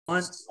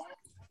Like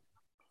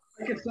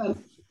I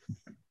said.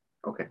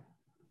 Okay.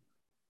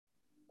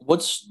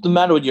 What's the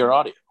matter with your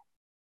audio?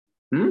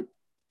 It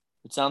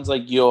sounds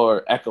like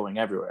you're echoing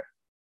everywhere.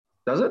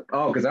 Does it?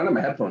 Oh, because I don't have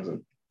my headphones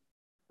in.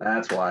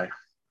 That's why.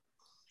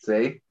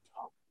 See?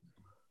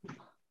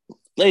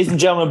 Ladies and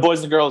gentlemen,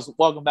 boys and girls,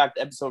 welcome back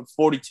to episode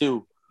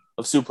 42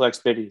 of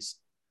Suplex Biddies,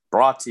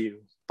 brought to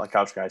you by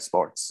Couch Guy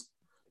Sports.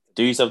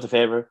 Do yourself the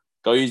favor,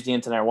 go use the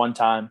internet one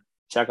time,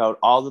 check out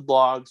all the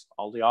blogs,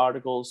 all the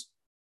articles,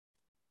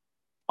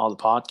 all the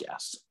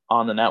podcasts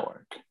on the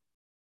network.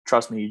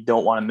 Trust me, you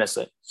don't want to miss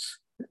it.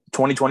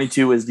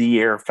 2022 is the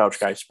year of Couch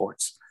Guy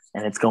Sports,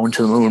 and it's going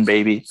to the moon,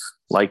 baby,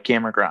 like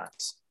Cameron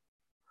Grimes.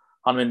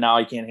 Hunman, now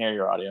I can't hear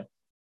your audio.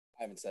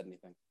 I haven't said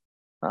anything.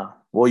 Oh,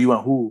 well, you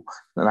went who,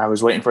 and I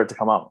was waiting for it to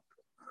come out.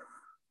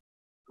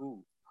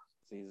 Ooh,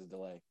 see the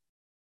delay.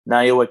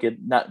 Now you're wicked.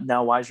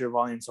 Now why is your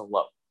volume so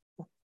low?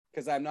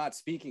 Because I'm not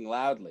speaking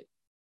loudly.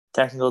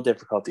 Technical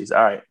difficulties.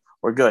 All right,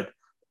 we're good.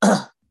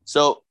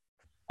 So,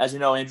 as you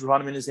know, Andrew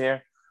Hunman is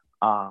here.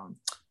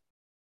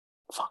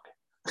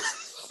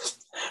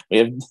 We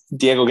have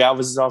Diego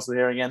Galvez is also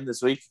here again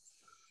this week.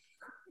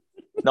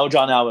 No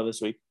John Alba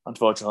this week,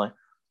 unfortunately.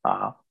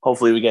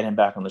 Hopefully we get him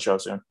back on the show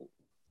soon.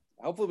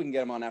 Hopefully we can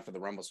get him on after the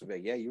Rumble. So we'll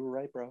be like, yeah, you were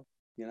right, bro.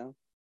 You know?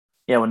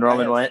 Yeah, when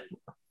Roman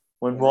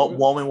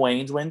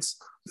Waynes wins.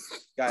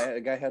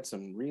 Guy had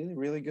some really,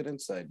 really good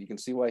insight. You can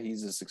see why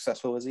he's as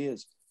successful as he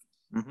is.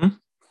 Mm-hmm.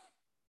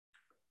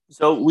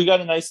 So we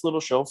got a nice little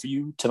show for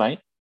you tonight.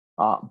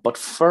 But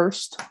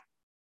first,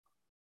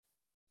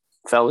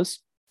 fellas,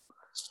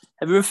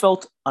 have you ever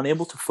felt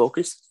unable to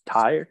focus,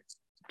 tired,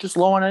 just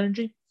low on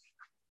energy?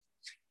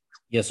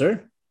 Yes,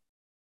 sir.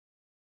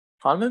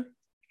 Hunman?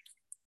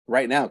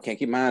 Right now, can't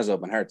keep my eyes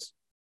open. Hurts.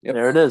 Yep.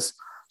 There it is.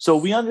 So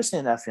we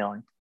understand that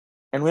feeling,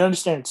 and we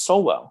understand it so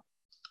well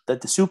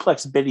that the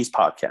Suplex Biddies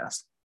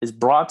podcast is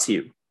brought to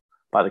you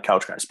by the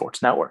Couch Guy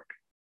Sports Network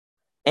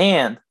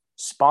and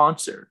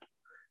sponsored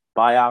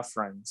by our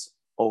friends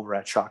over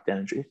at Shocked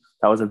Energy.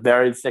 That was a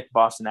very thick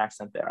Boston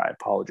accent there. I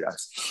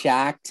apologize.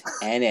 Shocked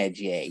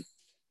Energy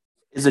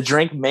is a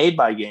drink made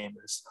by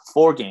gamers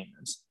for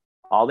gamers.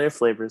 All their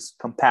flavors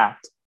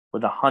compact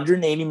with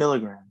 180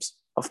 milligrams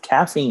of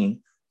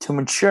caffeine to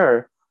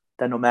ensure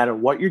that no matter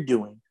what you're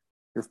doing,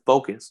 your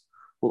focus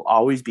will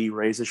always be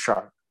razor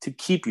sharp to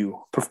keep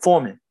you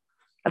performing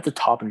at the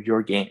top of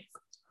your game.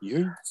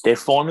 Yeah. Their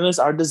formulas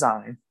are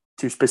designed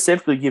to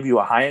specifically give you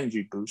a high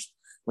energy boost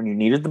when you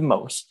need it the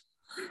most,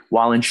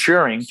 while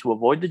ensuring to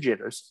avoid the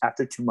jitters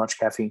after too much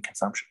caffeine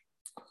consumption.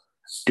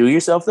 Do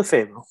yourself the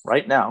favor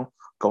right now,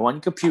 go on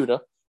your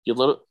computer,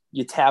 your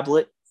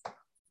tablet,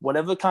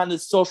 whatever kind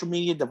of social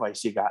media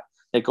device you got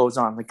that goes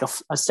on, like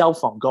a cell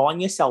phone. Go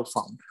on your cell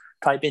phone,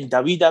 type in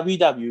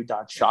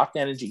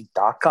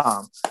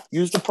www.shockedenergy.com.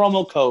 Use the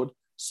promo code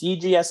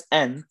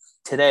CGSN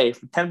today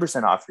for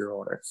 10% off your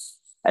order.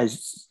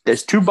 As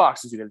there's 2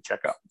 boxes you got to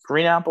check out: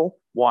 green apple,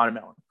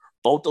 watermelon.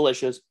 Both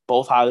delicious,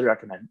 both highly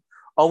recommend.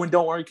 Oh, and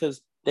don't worry,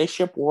 because they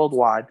ship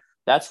worldwide.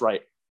 That's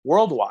right,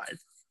 worldwide.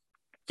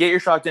 Get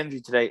your Shocked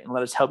Energy today and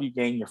let us help you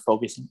gain your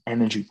focus and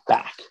energy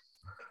back.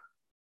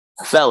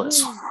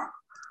 Fellas,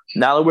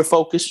 now that we're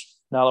focused,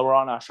 now that we're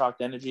on our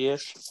Shocked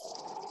Energy-ish,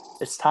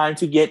 it's time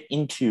to get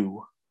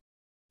into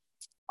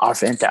our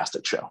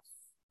fantastic show.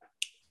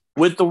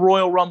 With the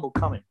Royal Rumble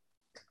coming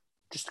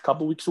just a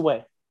couple weeks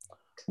away,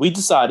 we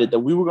decided that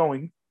we were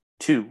going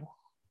to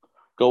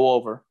go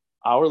over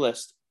our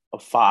list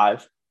of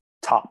 5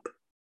 top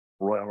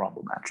Royal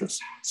Rumble matches.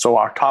 So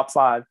our top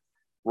 5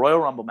 Royal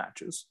Rumble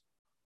matches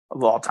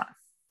of all time.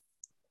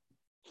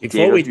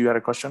 Diego, do you had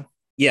a question?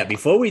 Yeah,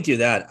 before we do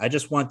that, I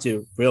just want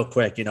to real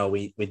quick,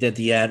 we did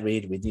the ad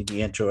read, we did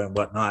the intro and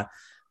whatnot.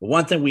 But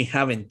one thing we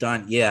haven't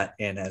done yet,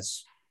 and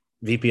as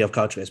VP of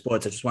Couch Guy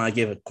Sports, I just want to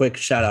give a quick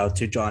shout out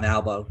to John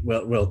Alba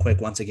real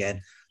quick once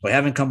again. We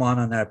haven't come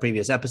on our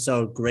previous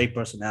episode. Great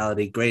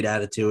personality, great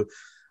attitude,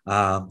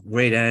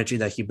 great energy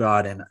that he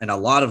brought, and a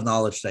lot of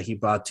knowledge that he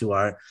brought to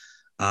our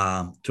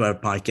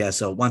podcast.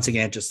 So once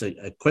again, just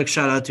a quick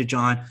shout out to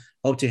John.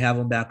 Hope to have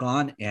him back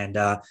on. And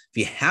if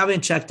you haven't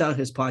checked out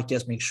his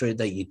podcast, make sure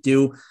that you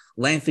do.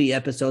 Lengthy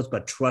episodes,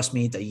 but trust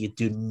me that you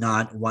do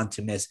not want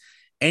to miss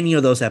any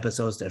of those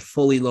episodes. They're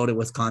fully loaded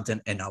with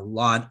content and a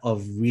lot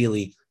of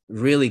really,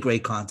 really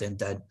great content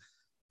that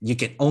you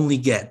can only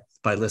get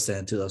by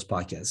listening to those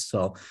podcasts.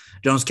 So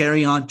Jones,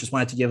 carry on. Just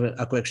wanted to give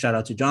a quick shout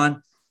out to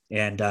John.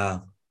 And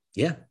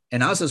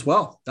and us as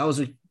well. That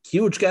was a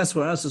huge guest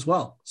for us as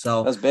well.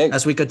 So that's big.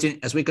 As we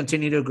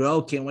continue to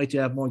grow, can't wait to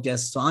have more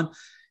guests on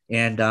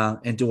and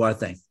do our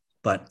thing.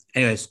 But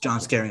anyways,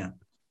 John's carrying on.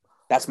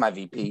 That's my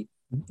VP.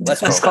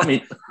 Let's just call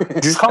me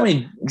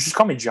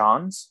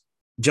Johns.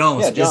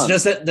 Jones. Yeah, John. It's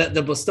just that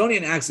the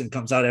Bostonian accent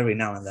comes out every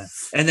now and then.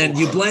 And then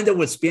you blend it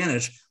with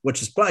Spanish,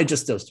 which is probably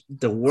just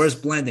the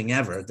worst blending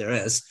ever there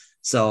is.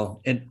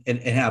 So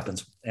it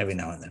happens every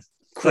now and then.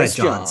 Chris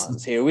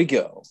Johns. Here we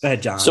go. Go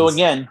ahead, Johns. So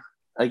again,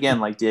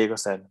 like Diego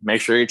said,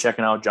 make sure you're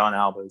checking out John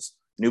Alba's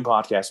new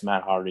podcast,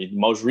 Matt Hardy, the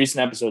most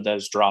recent episode that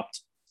has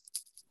dropped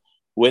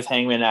with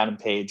Hangman Adam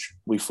Page.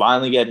 We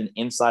finally get an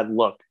inside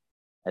look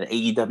at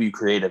AEW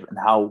Creative and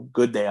how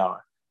good they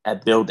are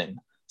at building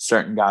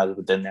certain guys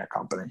within their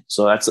company.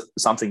 So that's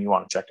something you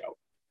want to check out.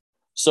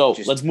 So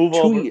Just let's move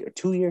over.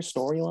 2-year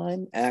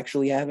storyline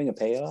actually having a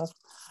payoff.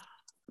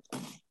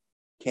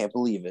 Can't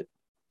believe it.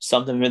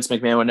 Something Vince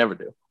McMahon would never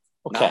do.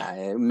 Okay.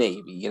 Nah,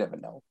 maybe. You never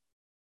know.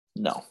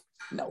 No.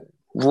 No.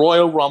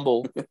 Royal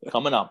Rumble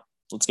coming up.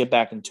 Let's get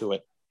back into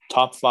it.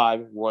 Top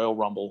 5 Royal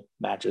Rumble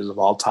matches of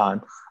all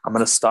time. I'm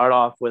going to start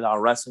off with our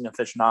wrestling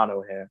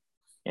aficionado here,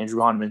 Andrew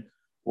Hunman.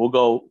 We'll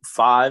go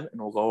 5 and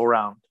we'll go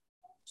around.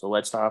 So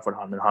let's start off with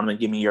Hunman. Hunman,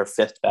 give me your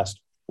 5th best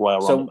Royal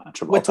Rumble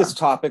match of all with time. this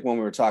topic, when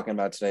we were talking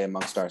about today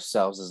amongst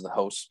ourselves as the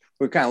hosts,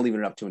 we're kind of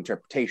leaving it up to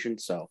interpretation.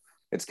 So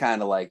it's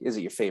kind of like, is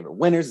it your favorite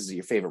winners? Is it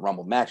your favorite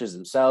Rumble matches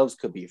themselves?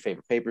 Could be your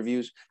favorite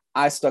pay-per-views.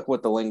 I stuck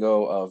with the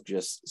lingo of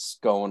just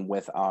going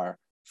with our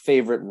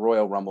favorite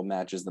Royal Rumble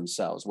matches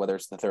themselves, whether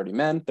it's the 30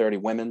 men, 30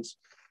 women's.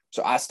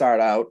 So I start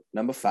out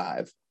number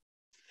 5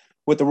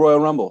 with the Royal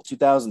Rumble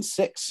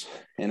 2006.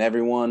 And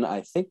everyone,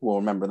 I think, will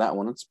remember that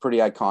one. It's a pretty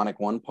iconic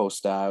one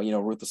post,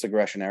 Ruthless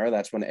Aggression era.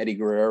 That's when Eddie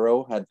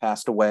Guerrero had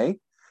passed away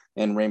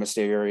and Rey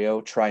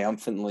Mysterio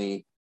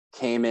triumphantly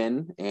came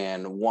in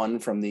and won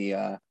from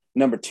the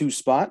number 2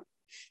 spot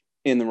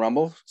in the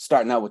Rumble,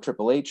 starting out with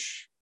Triple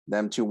H.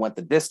 Them two went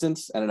the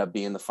distance, ended up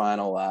being the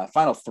final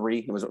 3.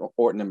 It was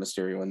Orton and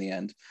Mysterio in the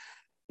end.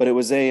 But it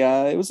was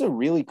a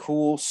really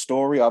cool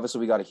story. Obviously,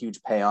 we got a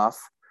huge payoff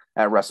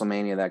at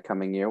WrestleMania that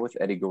coming year with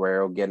Eddie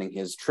Guerrero getting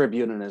his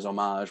tribute and his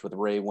homage with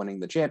Rey winning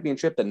the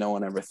championship that no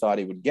one ever thought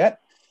he would get.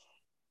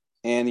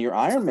 And your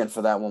Iron Man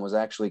for that one was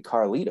actually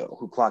Carlito,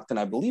 who clocked in,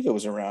 I believe it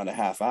was around a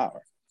half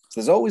hour. So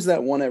there's always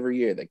that one every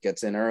year that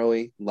gets in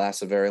early,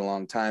 lasts a very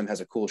long time,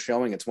 has a cool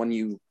showing. It's when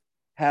you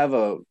have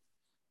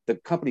the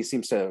company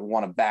seems to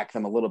want to back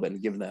them a little bit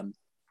and give them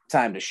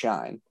time to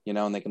shine,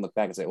 and they can look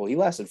back and say, well, he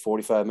lasted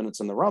 45 minutes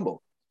in the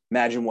Rumble.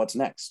 Imagine what's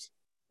next.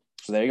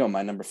 So there you go.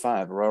 My number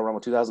 5, Royal Rumble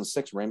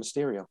 2006, Rey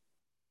Mysterio. All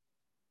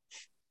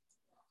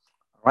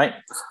right.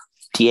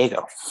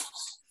 Diego.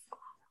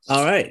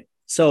 All right.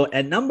 So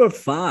at number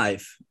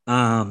 5,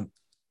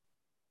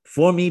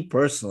 for me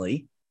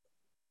personally,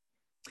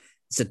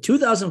 it's a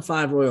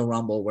 2005 Royal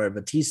Rumble where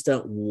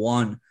Batista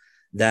won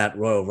that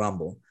Royal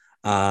Rumble.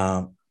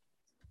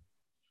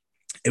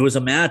 It was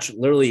a match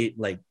literally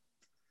like,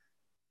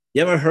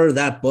 you ever heard of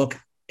that book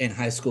in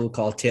high school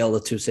called Tale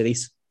of Two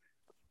Cities?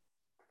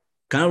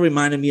 Kind of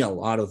reminded me a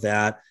lot of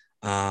that.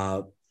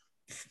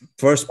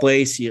 First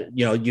place,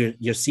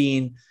 you're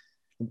seeing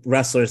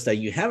wrestlers that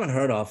you haven't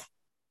heard of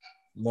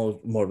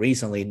more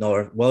recently,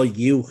 nor will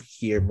you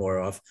hear more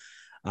of.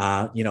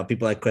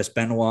 People like Chris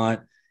Benoit,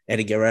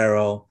 Eddie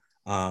Guerrero,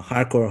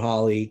 Hardcore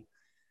Holly,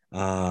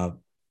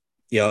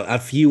 a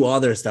few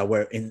others that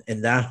were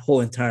in that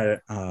whole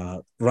entire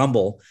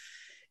Rumble,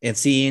 and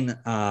seeing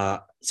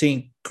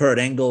Kurt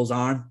Angle's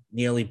arm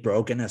nearly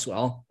broken as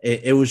well.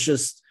 It was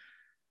just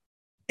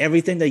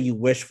everything that you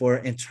wish for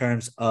in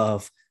terms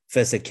of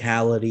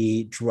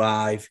physicality,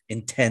 drive,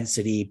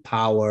 intensity,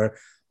 power,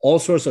 all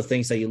sorts of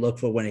things that you look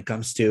for when it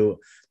comes to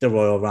the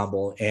Royal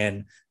Rumble.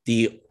 And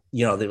the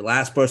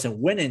last person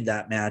winning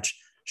that match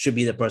should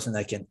be the person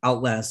that can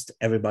outlast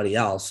everybody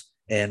else.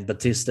 And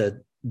Batista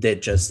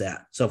did just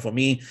that. So for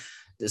me,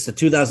 it's the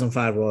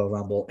 2005 Royal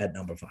Rumble at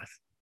number 5.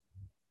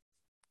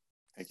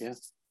 Heck yeah.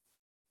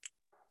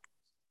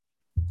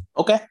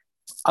 Okay.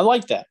 I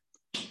like that.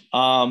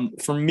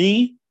 For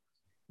me,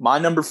 my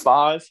number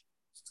 5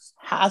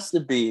 has to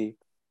be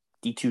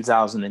the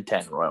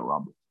 2010 Royal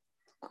Rumble.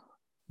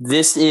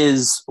 This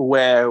is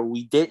where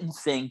we didn't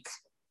think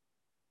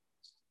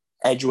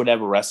Edge would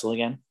ever wrestle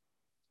again.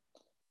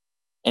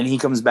 And he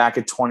comes back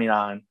at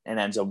 29 and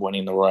ends up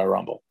winning the Royal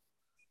Rumble.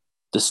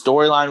 The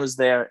storyline was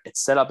there. It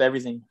set up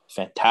everything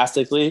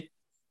fantastically.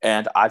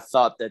 And I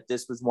thought that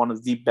this was one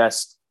of the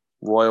best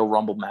Royal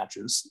Rumble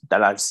matches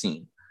that I've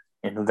seen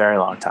in a very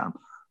long time.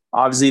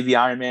 Obviously, the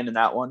Iron Man in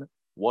that one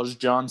was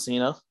John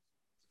Cena.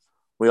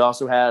 We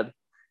also had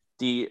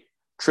the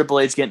Triple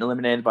H getting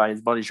eliminated by his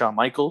buddy Shawn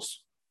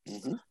Michaels.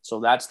 Mm-hmm.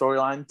 So that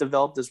storyline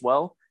developed as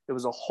well. It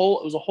was a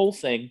whole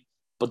thing.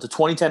 But the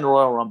 2010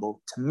 Royal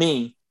Rumble, to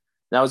me,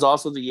 that was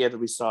also the year that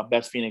we saw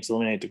Beth Phoenix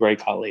eliminate the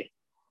Great Khali.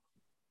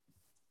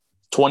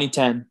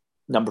 2010,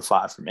 number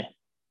 5 for me.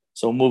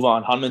 So move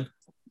on. Hunman,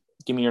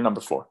 give me your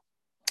number 4.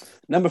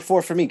 Number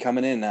 4 for me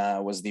coming in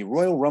was the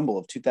Royal Rumble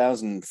of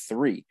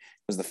 2003. It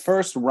was the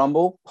first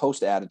Rumble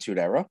post-Attitude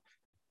Era.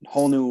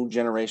 Whole new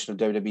generation of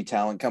WWE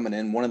talent coming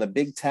in. One of the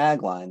big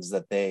taglines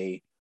that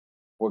they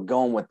were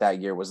going with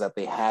that year was that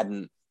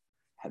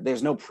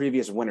there's no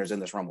previous winners in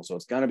this Rumble, so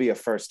it's going to be a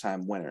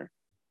first-time winner,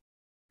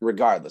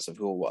 regardless of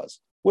who it was,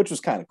 which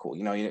was kind of cool.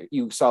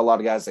 You saw a lot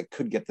of guys that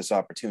could get this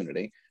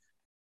opportunity.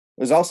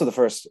 It was also the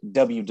first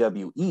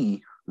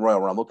WWE Royal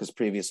Rumble because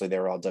previously they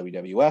were all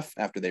WWF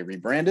after they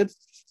rebranded.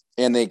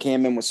 And they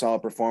came in with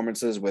solid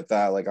performances with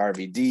like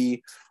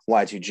RVD,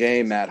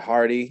 Y2J, Matt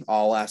Hardy,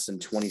 all lasting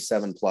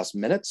 27 plus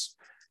minutes.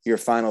 Your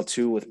final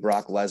 2 with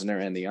Brock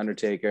Lesnar and The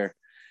Undertaker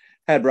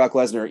had Brock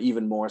Lesnar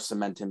even more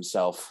cement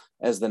himself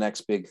as the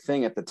next big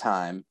thing at the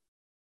time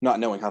not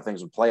knowing how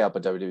things would play out,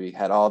 but WWE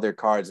had all their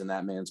cards in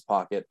that man's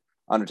pocket.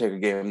 Undertaker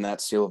gave him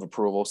that seal of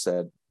approval,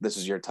 said, "This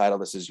is your title.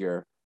 This is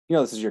your,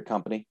 this is your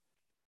company,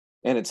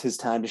 and it's his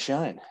time to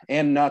shine."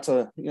 And not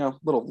to,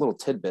 little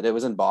tidbit. It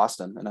was in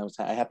Boston, and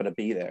I happened to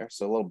be there,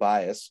 so a little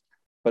biased,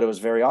 but it was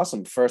very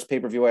awesome. First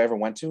pay-per-view I ever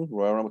went to,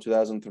 Royal Rumble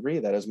 2003.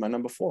 That is my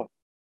number 4.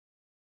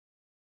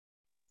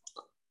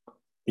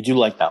 Did you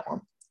like that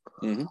one?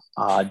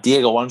 Mm-hmm.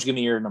 Diego, why don't you give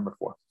me your number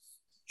 4?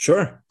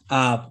 Sure.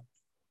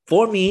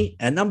 For me,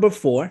 at number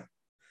 4,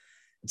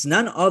 it's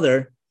none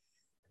other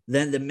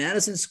than the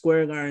Madison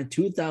Square Garden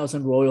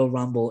 2000 Royal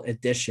Rumble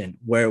edition,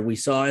 where we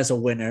saw as a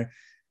winner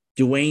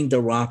Dwayne "The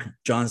Rock"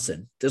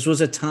 Johnson. This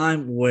was a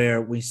time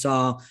where we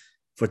saw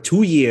for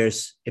 2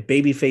 years a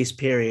babyface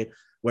period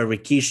where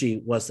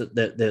Rikishi was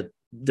the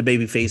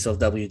babyface of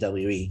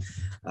WWE.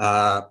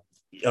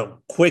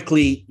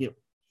 Quickly,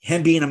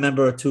 him being a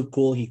member of Too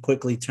Cool, he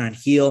quickly turned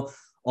heel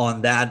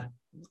on that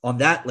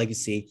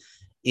legacy.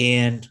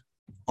 And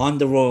on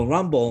the Royal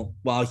Rumble,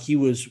 while he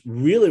was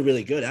really,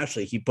 really good,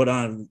 actually, he put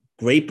on a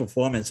great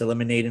performance,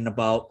 eliminating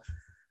about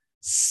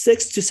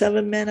 6 to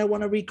 7 men, I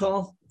want to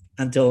recall,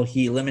 until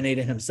he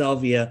eliminated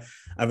himself via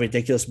a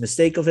ridiculous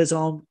mistake of his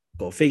own.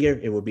 Go figure,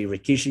 it would be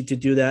Rikishi to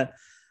do that.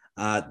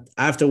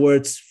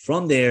 Afterwards,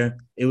 from there,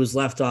 it was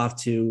left off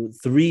to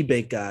 3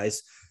 big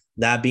guys,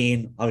 that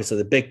being obviously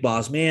the Big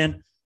Boss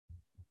Man,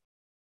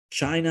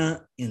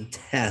 China, and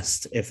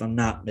Test, if I'm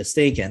not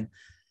mistaken.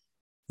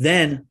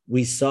 Then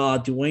we saw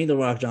Dwayne "The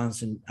Rock"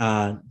 Johnson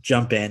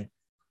jump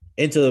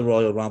into the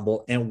Royal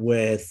Rumble, and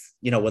with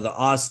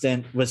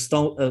Stone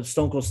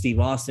Cold Steve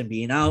Austin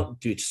being out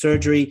due to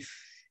surgery,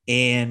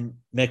 and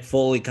Mick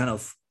Foley kind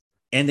of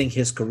ending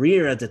his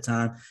career at the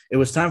time, it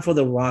was time for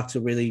The Rock to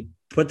really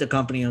put the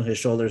company on his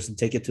shoulders and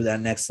take it to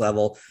that next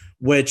level,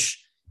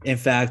 which in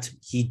fact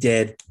he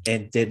did,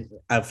 and did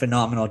a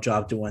phenomenal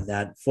job doing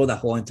that for the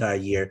whole entire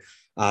year.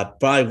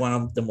 Probably one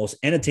of the most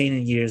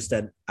entertaining years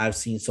that I've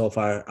seen so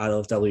far out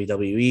of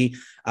WWE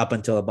up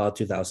until about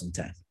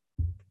 2010.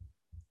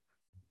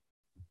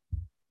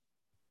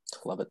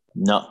 Love it.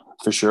 No,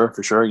 for sure.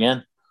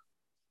 Again,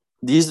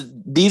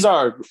 these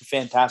are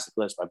fantastic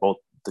lists by both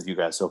of you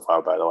guys so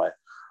far, by the way.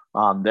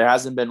 There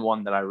hasn't been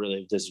one that I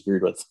really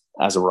disagreed with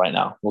as of right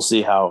now. We'll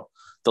see how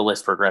the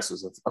list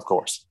progresses, of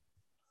course.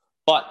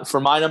 But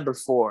for my number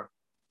 4,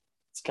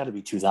 it's got to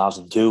be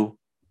 2002.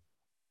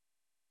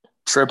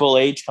 Triple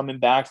H, coming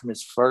back from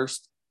his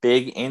first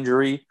big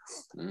injury,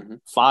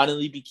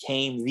 finally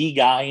became the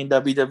guy in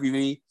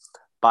WWE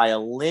by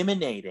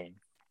eliminating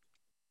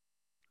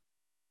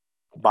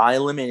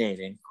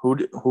who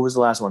was the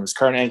last one? It was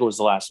Kurt Angle was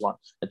the last one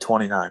at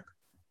 29.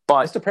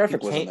 But Mr.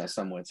 Perfect was in there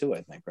somewhere too,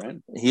 I think,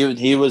 right?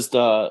 He was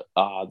the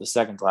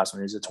second to last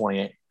one. He was at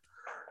 28.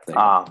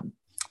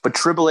 But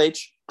Triple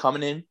H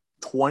coming in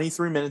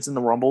 23 minutes in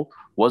the Rumble,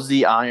 was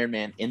the Iron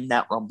Man in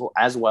that Rumble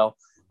as well.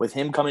 With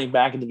him coming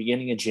back at the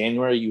beginning of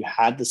January, you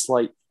had the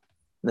slight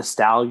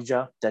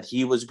nostalgia that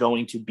he was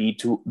going to be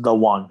the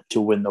one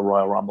to win the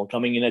Royal Rumble.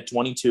 Coming in at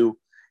 22,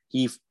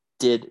 he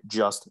did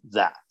just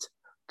that.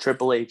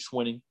 Triple H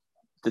winning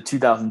the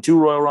 2002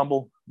 Royal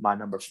Rumble, my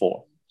number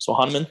 4. So,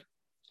 Hunman,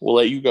 we'll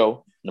let you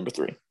go. Number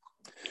 3.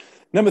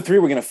 Number 3,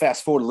 we're going to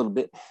fast forward a little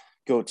bit,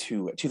 go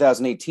to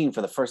 2018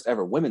 for the first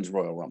ever Women's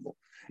Royal Rumble.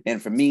 And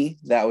for me,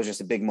 that was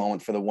just a big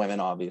moment for the women,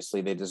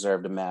 obviously. They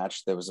deserved a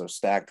match. There was a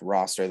stacked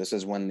roster. This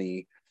is when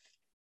the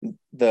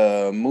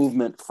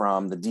movement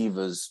from the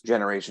Divas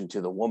generation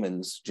to the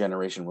women's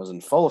generation was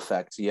in full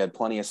effect. You had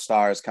plenty of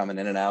stars coming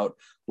in and out,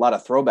 a lot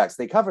of throwbacks.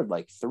 They covered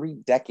like 3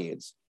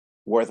 decades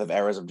worth of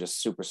eras of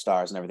just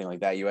superstars and everything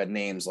like that. You had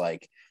names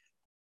like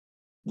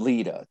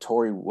Lita,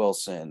 Tori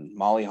Wilson,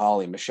 Molly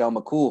Holly, Michelle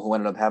McCool, who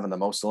ended up having the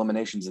most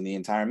eliminations in the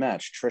entire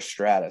match, Trish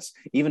Stratus,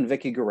 even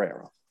Vicky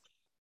Guerrero.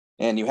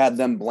 And you had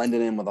them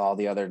blended in with all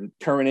the other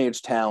current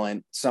age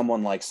talent.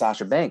 Someone like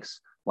Sasha Banks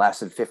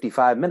lasted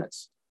 55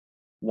 minutes.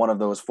 One of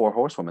those 4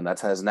 horsewomen that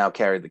has now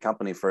carried the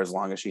company for as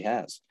long as she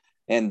has.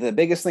 And the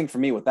biggest thing for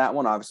me with that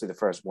one, obviously the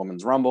first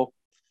Women's Rumble,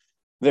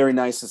 very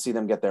nice to see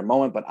them get their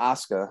moment, but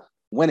Asuka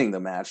winning the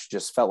match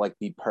just felt like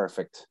the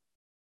perfect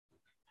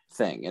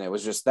thing. And it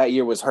was just, that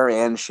year was her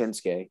and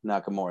Shinsuke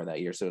Nakamura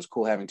that year. So it was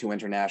cool having 2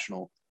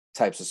 international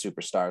types of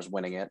superstars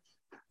winning it.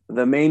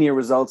 The Mania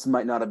results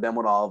might not have been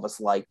what all of us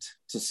liked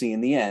to see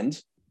in the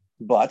end,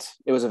 but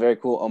it was a very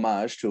cool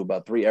homage to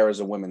about 3 eras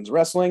of women's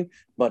wrestling. A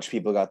bunch of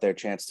people got their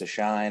chance to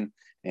shine.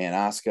 And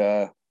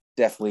Asuka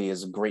definitely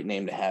is a great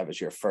name to have as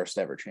your first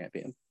ever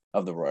champion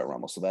of the Royal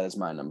Rumble. So that is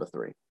my number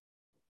 3.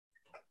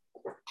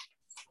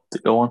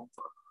 Go on.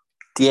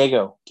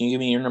 Diego, can you give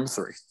me your number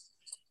 3? Of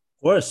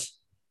course.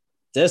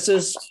 This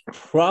is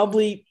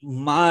probably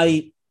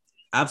my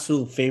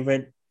absolute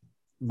favorite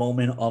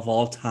moment of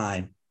all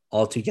time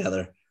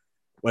altogether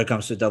when it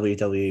comes to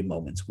WWE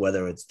moments,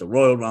 whether it's the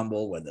Royal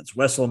Rumble, whether it's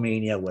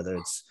WrestleMania, whether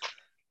it's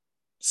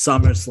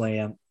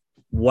SummerSlam,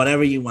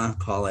 whatever you want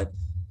to call it.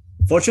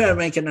 Fortunately, I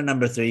rank it at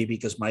number 3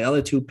 because my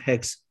other 2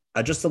 picks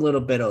are just a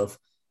little bit of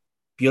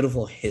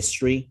beautiful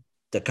history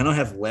that kind of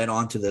have led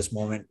on to this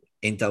moment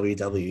in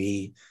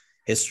WWE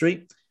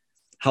history.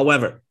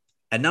 However,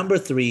 At number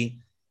 3,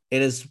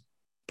 it is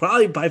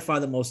probably by far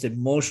the most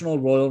emotional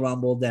Royal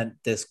Rumble that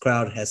this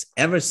crowd has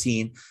ever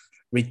seen,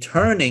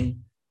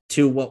 returning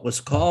to what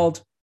was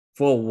called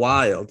for a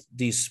while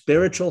the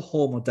spiritual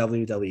home of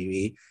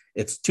WWE.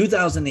 It's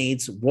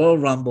 2008's Royal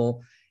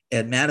Rumble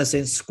at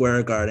Madison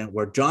Square Garden,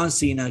 where John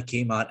Cena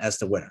came out as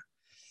the winner.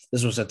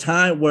 This was a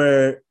time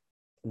where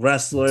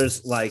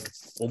wrestlers like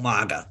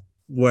Umaga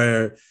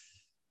were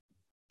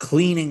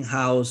cleaning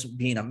house,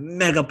 being a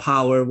mega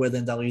power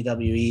within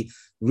WWE,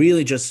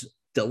 really just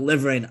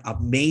delivering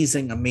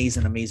amazing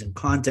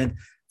content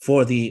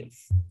for the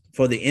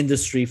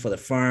industry, for the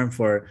firm,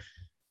 for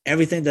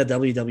everything that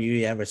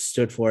WWE ever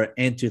stood for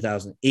in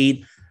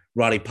 2008.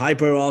 Roddy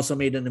Piper also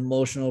made an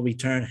emotional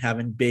return,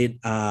 having been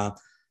a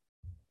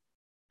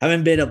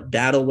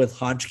battle with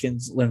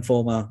Hodgkin's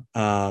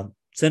lymphoma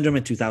syndrome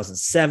in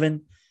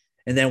 2007,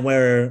 and then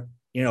where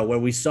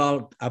we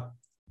saw a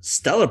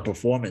stellar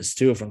performance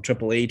too from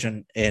Triple H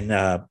and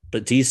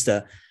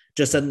Batista,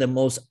 just in the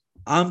most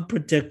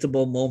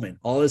unpredictable moment.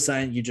 All of a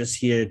sudden, you just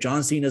hear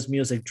John Cena's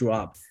music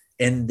drop,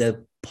 and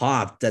the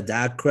pop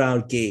that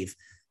crowd gave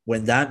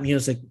when that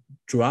music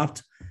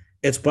dropped,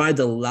 it's probably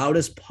the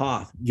loudest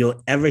pop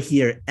you'll ever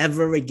hear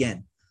ever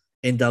again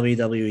in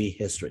WWE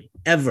history,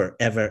 ever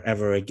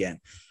again.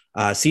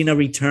 Cena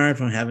returned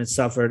from having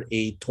suffered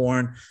a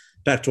torn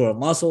pectoral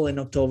muscle in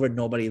October.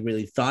 Nobody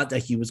really thought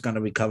that he was going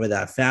to recover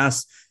that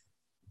fast.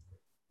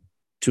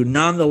 To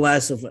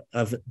nonetheless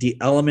of the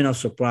element of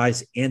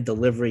surprise and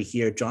delivery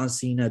here, John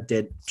Cena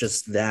did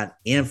just that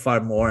and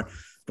far more,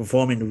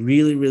 performing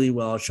really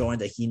well, showing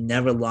that he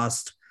never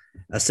lost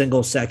a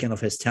single second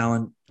of his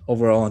talent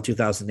overall in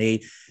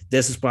 2008.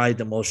 This is probably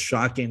the most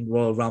shocking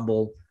Royal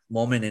Rumble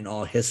moment in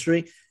all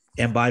history.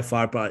 And by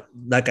far, but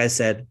like I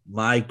said,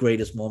 my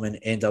greatest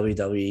moment in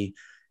WWE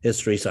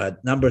history. So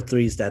at number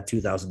 3 is that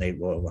 2008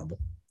 Royal Rumble.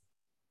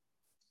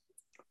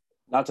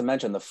 Not to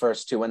mention the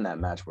first two in that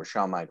match were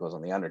Shawn Michaels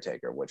and The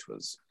Undertaker, which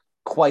was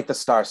quite the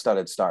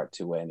star-studded start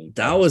to any.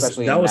 That was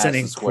an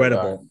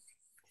incredible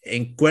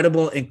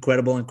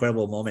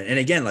moment. And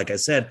again, like I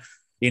said,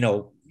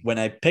 when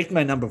I picked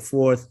my number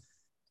 4th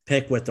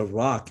pick with The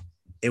Rock,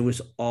 it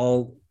was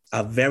all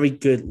a very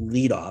good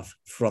lead off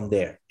from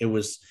there. It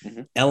was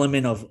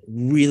element of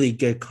really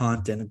good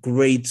content,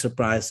 great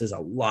surprises, a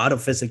lot of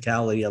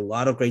physicality, a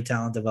lot of great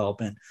talent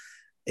development.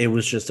 It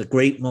was just a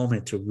great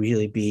moment to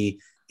really be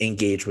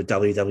engaged with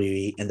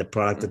WWE and the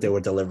product that they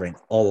were delivering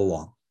all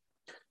along.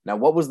 Now,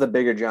 what was the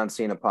bigger John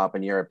Cena pop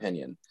in your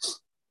opinion?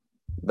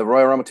 The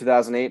Royal Rumble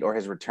 2008 or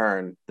his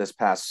return this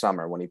past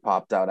summer when he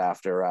popped out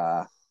after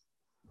Edge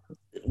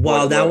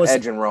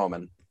and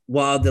Roman?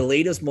 While the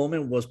latest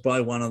moment was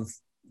probably one of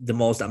the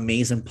most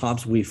amazing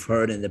pops we've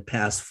heard in the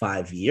past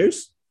 5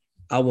 years,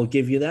 I will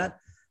give you that.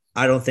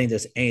 I don't think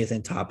there's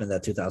anything topping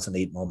that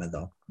 2008 moment,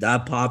 though.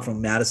 That pop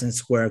from Madison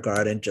Square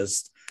Garden,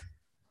 just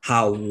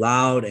how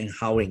loud and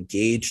how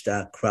engaged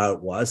that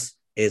crowd was,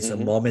 it's a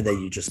moment that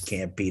you just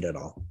can't beat at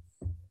all.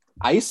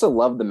 I used to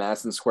love the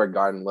Madison Square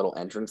Garden little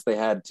entrance they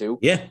had too.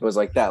 Yeah. It was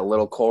like that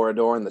little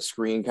corridor and the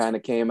screen kind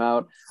of came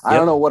out. I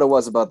don't know what it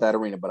was about that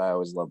arena, but I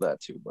always loved that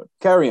too. But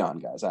carry on,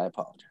 guys. I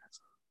apologize.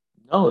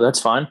 No,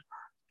 that's fine.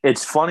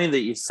 It's funny that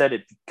you said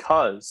it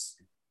because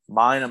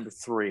my number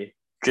 3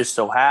 just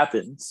so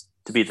happens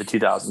to be the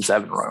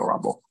 2007 Royal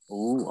Rumble.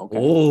 Ooh, okay.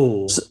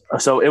 Oh,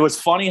 so it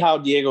was funny how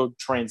Diego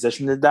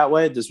transitioned it that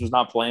way. This was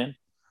not planned.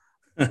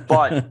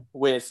 But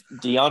with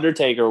The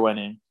Undertaker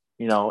winning,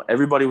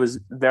 everybody was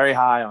very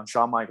high on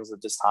Shawn Michaels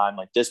at this time.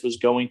 Like, this was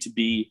going to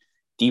be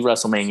the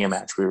WrestleMania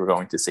match we were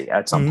going to see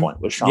at some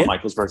point with Shawn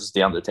Michaels versus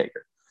The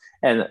Undertaker.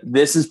 And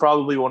this is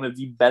probably one of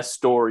the best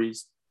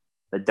stories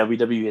that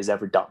WWE has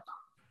ever done,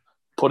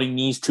 putting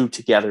these two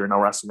together in a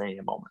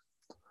WrestleMania moment.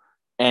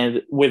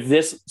 And with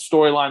this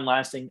storyline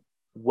lasting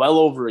well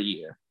over a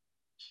year,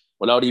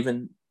 without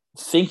even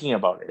thinking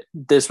about it,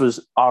 this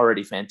was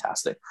already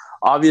fantastic.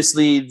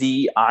 Obviously,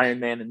 the Iron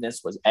Man in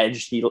this was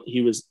Edge. He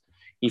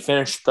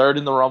finished 3rd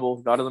in the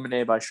Rumble, got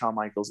eliminated by Shawn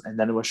Michaels, and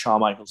then it was Shawn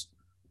Michaels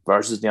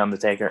versus The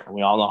Undertaker, and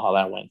we all know how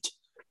that went.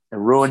 It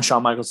ruined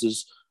Shawn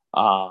Michaels'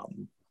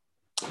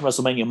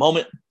 WrestleMania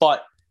moment,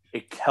 but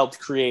it helped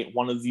create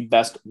one of the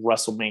best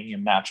WrestleMania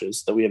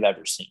matches that we have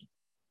ever seen.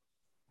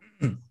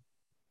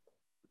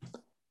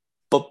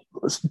 But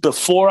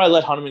before I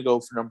let Hunterman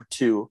go for number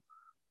 2,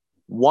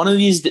 one of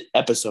these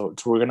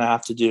episodes, we're going to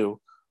have to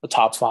do a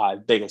top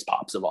 5 biggest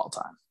pops of all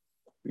time.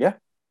 Yeah.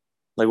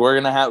 Like, we're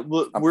going to have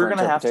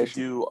to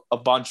do a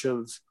bunch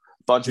of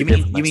you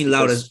mean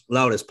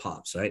loudest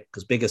pops, right?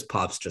 Because biggest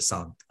pops just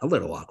sound a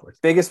little awkward.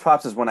 Biggest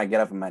pops is when I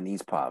get up and my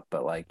knees pop,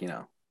 but we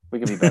can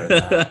be better than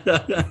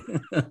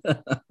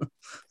that.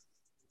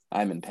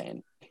 I'm in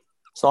pain.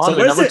 So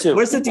number 2.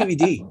 Where's the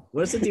DVD?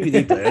 Where's the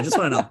DVD player? I just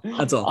want to know.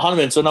 That's all.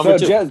 Hunterman, so number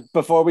 2. Just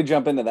before we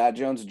jump into that,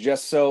 Jones,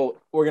 just so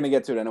we're going to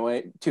get to it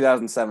anyway,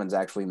 2007 is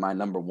actually my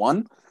number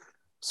 1.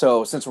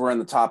 So since we're in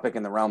the topic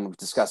in the realm of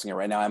discussing it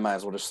right now, I might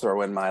as well just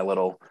throw in my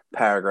little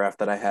paragraph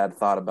that I had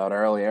thought about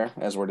earlier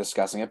as we're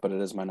discussing it, but it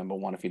is my number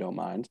 1 if you don't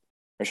mind.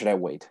 Or should I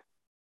wait?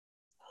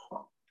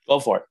 Go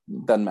for it.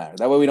 Doesn't matter.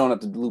 That way we don't have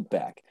to loop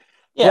back.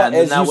 Yeah, and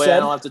then as that you way said, I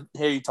don't have to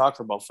hear you talk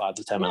for about 5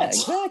 to 10 yeah, minutes.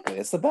 exactly.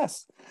 It's the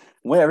best.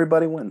 Where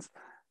everybody wins.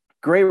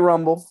 Great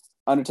Rumble.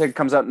 Undertaker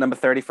comes out number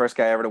 30, first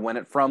guy ever to win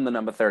it from the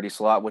number 30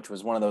 slot, which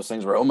was one of those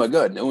things where, oh my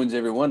God, no one's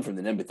ever won from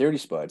the number 30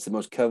 spot. It's the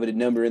most coveted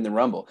number in the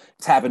Rumble.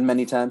 It's happened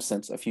many times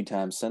since, a few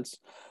times since.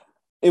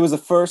 It was the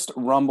first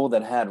Rumble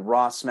that had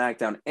Raw,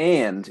 SmackDown,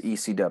 and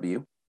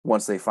ECW.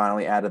 Once they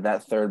finally added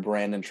that third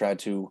brand and tried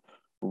to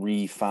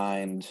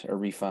relaunch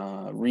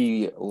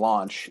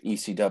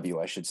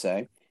ECW, I should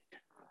say.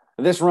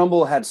 This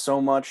Rumble had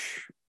so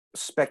much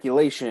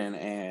speculation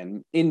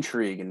and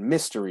intrigue and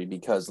mystery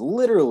because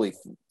literally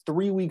 4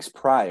 weeks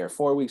prior,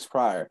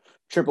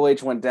 Triple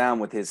H went down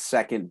with his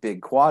second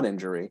big quad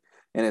injury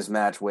in his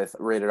match with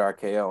Rated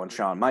RKO and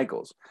Shawn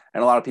Michaels.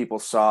 And a lot of people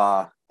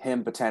saw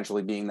him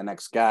potentially being the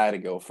next guy to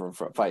go for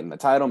fighting the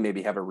title,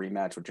 maybe have a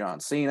rematch with John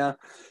Cena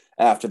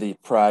after the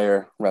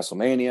prior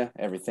WrestleMania,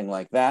 everything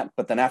like that.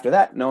 But then after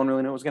that, no one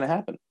really knew what was going to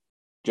happen.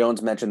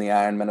 Jones mentioned the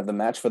Iron Men of the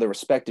match for the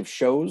respective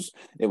shows.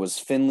 It was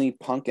Finlay,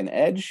 Punk, and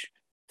Edge.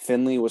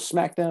 Finlay was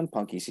SmackDown,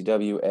 Punk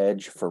ECW,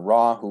 Edge for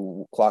Raw,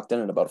 who clocked in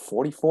at about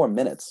 44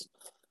 minutes.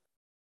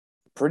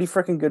 Pretty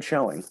freaking good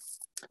showing.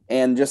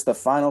 And just the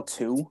final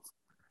two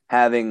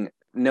having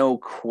no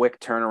quick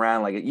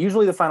turnaround. Like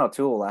usually the final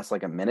two will last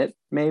like a minute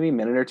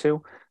or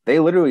two. They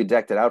literally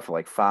decked it out for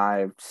like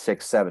 5,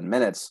 6, 7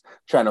 minutes,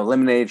 trying to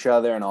eliminate each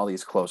other and all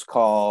these close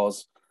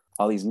calls,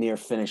 all these near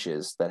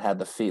finishes that had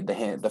the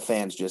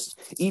fans just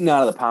eating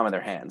out of the palm of their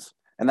hands.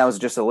 And that was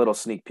just a little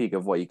sneak peek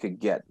of what you could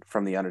get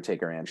from The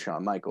Undertaker and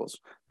Shawn Michaels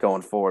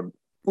going forward,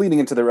 leading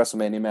into the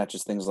WrestleMania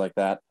matches, things like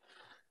that.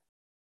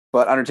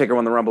 But Undertaker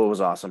won the Rumble. It was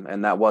awesome,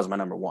 and that was my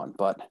number one.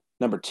 But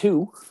number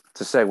two,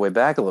 to segue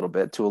back a little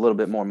bit to a little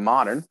bit more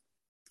modern,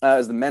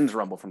 is the Men's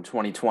Rumble from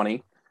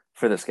 2020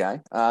 for this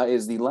guy.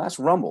 Is the last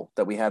Rumble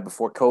that we had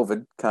before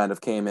COVID kind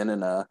of came in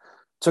and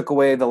took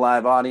away the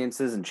live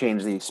audiences and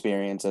changed the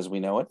experience as we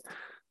know it.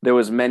 There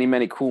was many,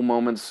 many cool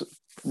moments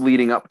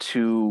leading up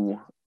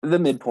to the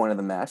midpoint of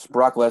the match.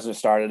 Brock Lesnar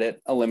started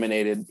it,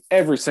 eliminated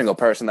every single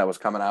person that was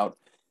coming out,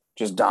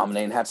 just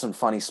dominating, had some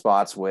funny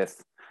spots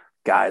with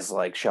guys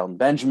like Shelton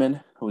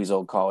Benjamin, who he's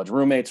old college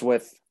roommates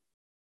with.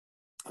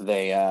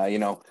 They,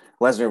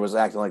 Lesnar was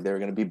acting like they were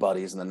going to be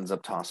buddies and then ends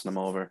up tossing him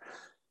over.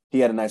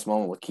 He had a nice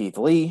moment with Keith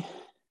Lee,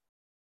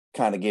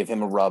 kind of gave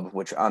him a rub,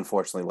 which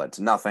unfortunately led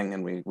to nothing.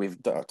 And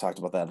we've talked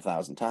about that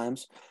 1,000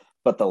 times.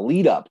 But the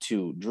lead up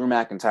to Drew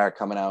McIntyre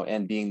coming out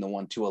and being the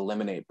one to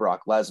eliminate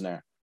Brock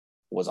Lesnar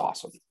was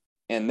awesome.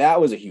 And that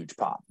was a huge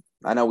pop.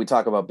 I know we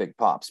talk about big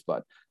pops,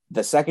 but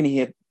the second he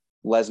hit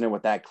Lesnar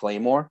with that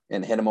Claymore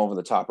and hit him over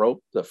the top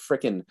rope, I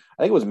think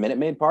it was Minute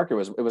Maid Park. It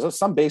was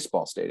some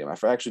baseball stadium. I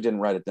actually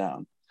didn't write it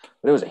down,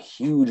 but it was a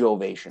huge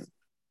ovation.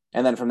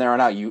 And then from there on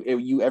out,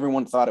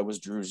 everyone thought it was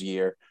Drew's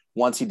year.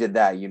 Once he did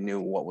that, you knew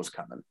what was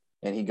coming.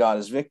 And he got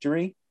his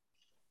victory,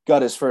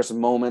 got his first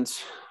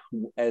moments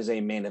as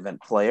a main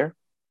event player.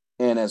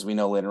 And as we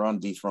know later on,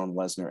 dethroned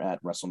Lesnar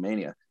at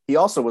WrestleMania. He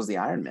also was the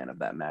Iron Man of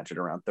that match at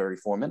around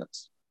 34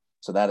 minutes.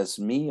 So that is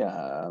me,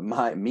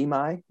 my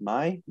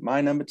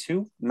number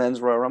two,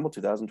 Men's Royal Rumble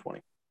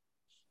 2020.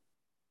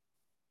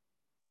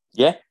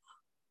 Yeah,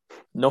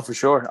 no, for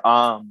sure.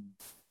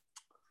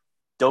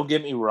 Don't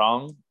get me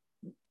wrong.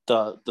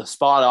 The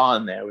spot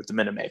on there with the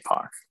Minute Maid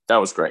Park, that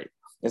was great.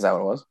 Is that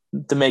what it was?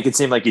 To make it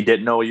seem like you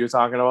didn't know what you were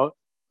talking about.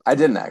 I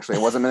didn't actually.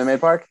 It wasn't Minute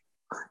Maid Park?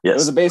 Yes. It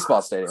was a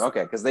baseball stadium.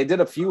 Okay, because they did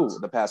a few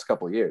the past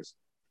couple of years.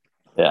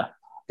 Yeah.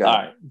 All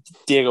right.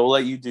 Diego, we'll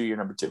let you do your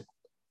number two.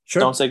 Sure.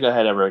 Don't say go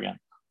ahead ever again.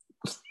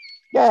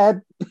 Go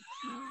ahead.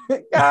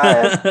 Go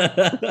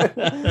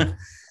ahead.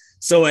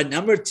 So at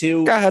number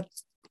two, Go ahead.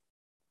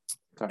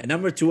 At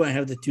number two, I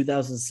have the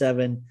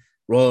 2007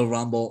 Royal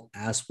Rumble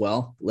as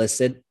well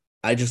listed.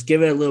 I just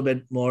give it a little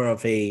bit more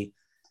of a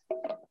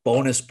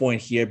bonus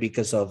point here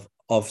because of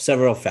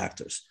several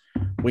factors.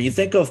 When you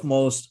think of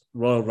most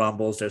Royal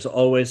Rumbles, there's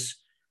always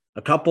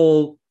a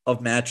couple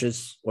of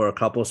matches or a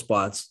couple of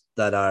spots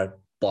that are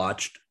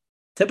botched,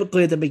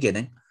 typically at the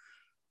beginning.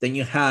 Then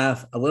you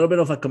have a little bit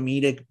of a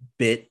comedic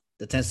bit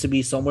that tends to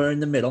be somewhere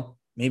in the middle,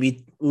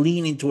 maybe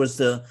leaning towards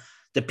the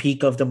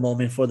peak of the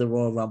moment for the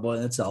Royal Rumble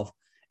in itself.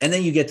 And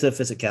then you get to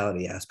the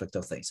physicality aspect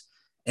of things.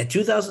 In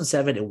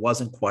 2007, it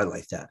wasn't quite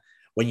like that.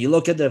 When you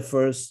look at the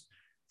first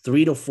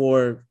 3 to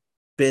 4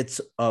 bits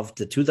of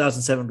the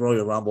 2007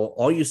 Royal Rumble,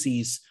 all you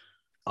see is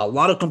a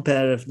lot of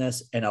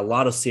competitiveness and a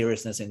lot of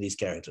seriousness in these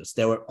characters.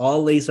 They were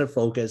all laser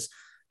focused,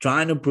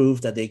 trying to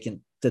prove that they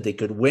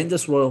could win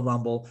this Royal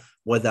Rumble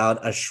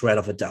without a shred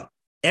of a doubt.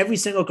 Every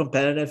single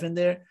competitive in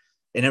there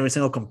and every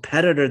single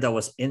competitor that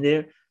was in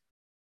there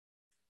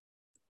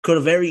could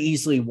have very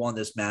easily won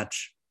this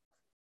match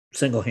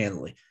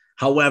single-handedly.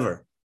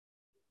 However,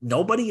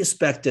 nobody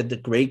expected the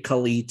Great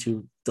Khali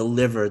to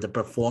deliver the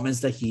performance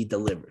that he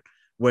delivered,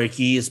 where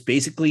he is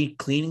basically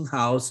cleaning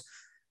house,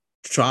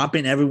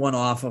 chopping everyone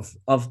off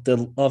of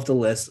the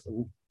list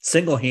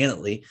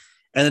single-handedly,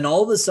 and then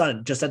all of a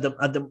sudden, just at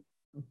the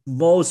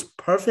most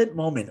perfect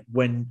moment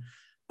when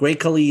Great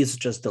Khali is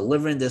just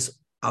delivering this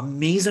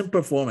amazing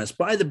performance,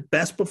 probably the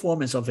best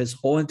performance of his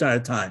whole entire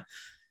time,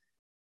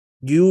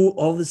 you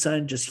all of a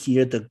sudden just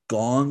hear the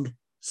gong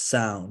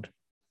sound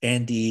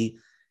and the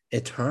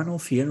eternal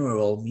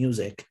funeral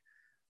music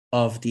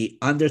of the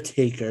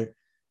Undertaker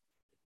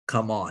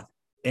come on.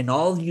 And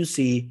all you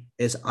see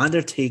is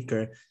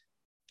Undertaker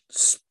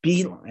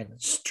speed line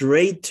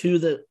straight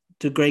to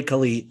Great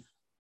Khali,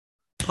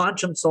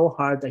 punch him so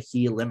hard that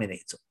he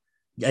eliminates him.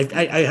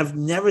 I have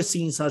never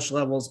seen such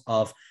levels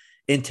of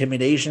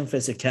intimidation,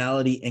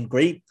 physicality, and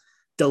great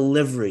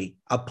delivery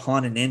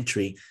upon an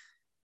entry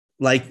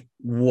like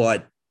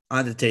what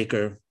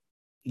Undertaker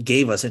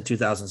gave us in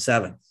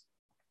 2007.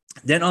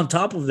 Then on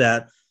top of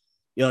that,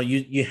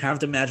 you have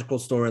the magical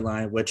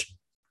storyline, which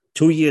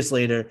 2 years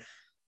later,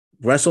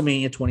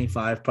 WrestleMania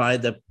 25, probably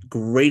the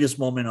greatest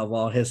moment of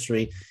all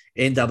history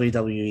in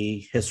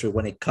WWE history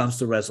when it comes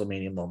to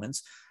WrestleMania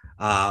moments.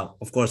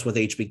 Of course, with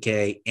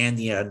HBK and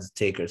The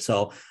Undertaker.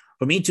 So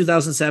for me,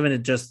 2007,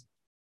 it just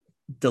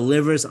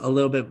delivers a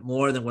little bit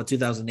more than what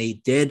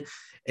 2008 did.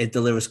 It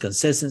delivers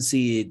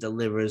consistency. It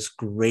delivers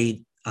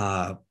great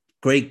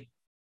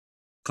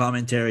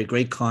commentary,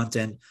 great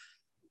content,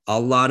 a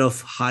lot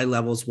of high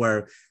levels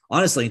where,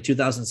 honestly, in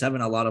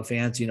 2007, a lot of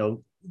fans,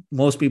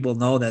 most people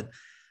know that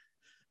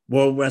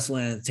World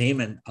Wrestling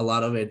Entertainment,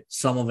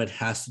 some of it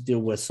has to do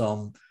with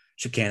some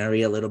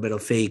chicanery, a little bit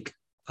of fake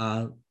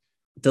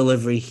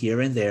delivery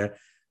here and there.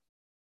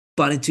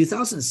 But in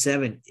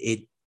 2007,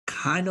 it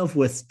kind of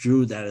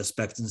withdrew that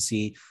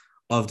expectancy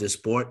of the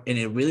sport, and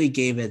it really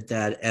gave it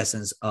that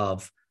essence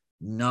of,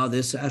 no,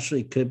 this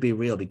actually could be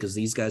real because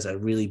these guys are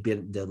really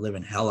beating the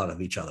living hell out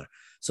of each other.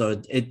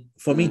 So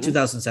for me,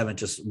 2007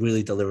 just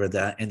really delivered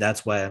that, and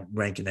that's why I'm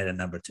ranking it at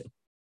number 2.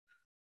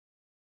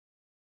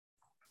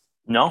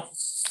 No,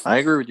 I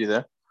agree with you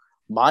there.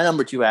 My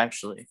number 2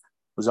 actually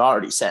was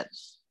already set.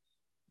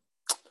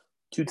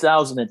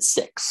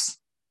 2006.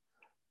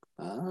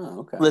 Oh,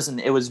 okay. Listen,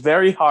 it was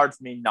very hard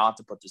for me not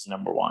to put this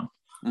number 1.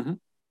 Mm-hmm.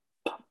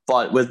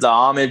 But with the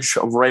homage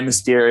of Rey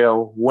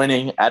Mysterio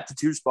winning at the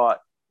 2 spot,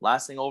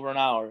 lasting over an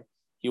hour,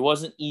 he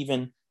wasn't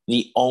even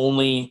the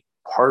only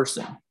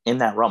person in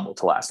that Rumble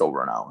to last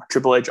over an hour.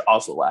 Triple H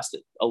also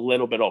lasted a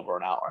little bit over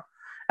an hour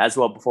as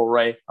well before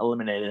Rey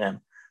eliminated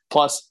him.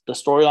 Plus, the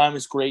storyline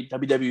was great.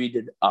 WWE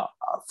did a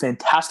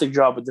fantastic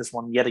job with this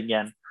one yet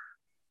again.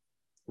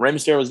 Rey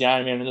Mysterio was the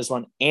Iron Man in this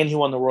one, and he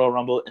won the Royal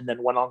Rumble and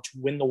then went on to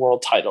win the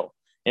world title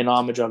in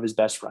homage of his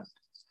best friend.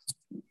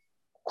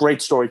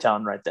 Great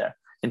storytelling right there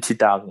in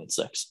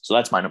 2006. So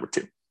that's my number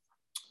 2.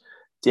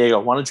 Diego,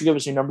 why don't you give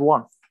us your number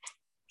 1?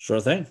 Sure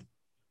thing.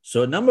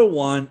 So number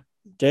 1,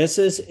 this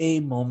is a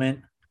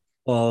moment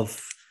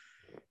of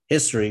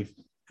history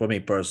for me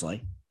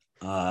personally.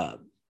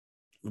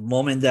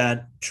 Moment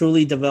that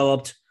truly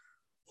developed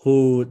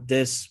who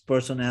this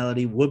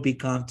personality would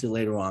become to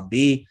later on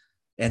be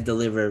and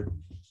deliver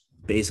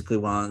basically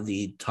one of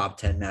the top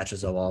 10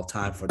 matches of all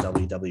time for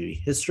WWE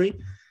history.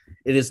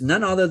 It is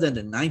none other than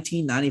the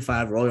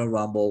 1995 Royal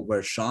Rumble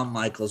where Shawn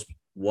Michaels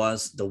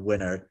was the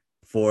winner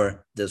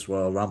for this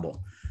Royal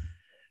Rumble.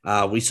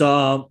 We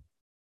saw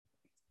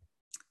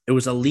it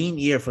was a lean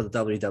year for the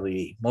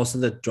WWE. Most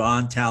of the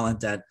drawn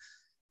talent that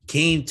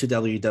came to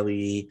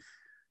WWE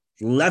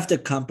left the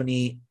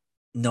company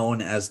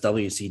known as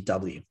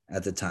WCW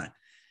at the time.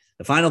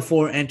 The final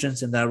 4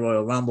 entrants in that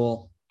Royal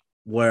Rumble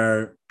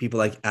were people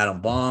like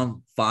Adam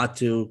Bomb,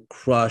 Fatu,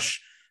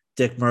 Crush,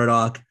 Dick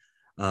Murdoch.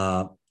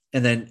 And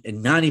then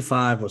in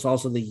 95 was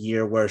also the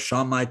year where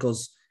Shawn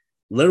Michaels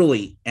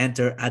literally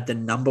entered at the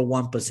number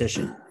 1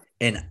 position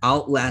and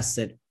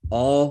outlasted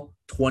all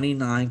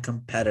 29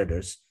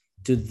 competitors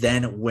to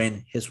then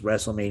win his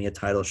WrestleMania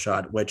title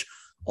shot, which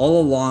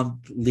all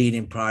along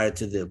leading prior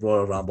to the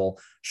Royal Rumble,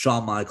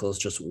 Shawn Michaels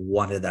just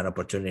wanted that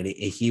opportunity.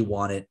 And he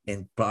wanted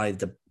in probably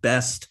the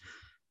best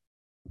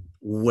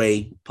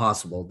way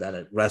possible that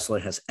a wrestler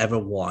has ever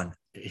won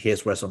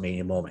his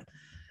WrestleMania moment.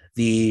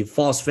 The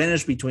false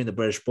finish between the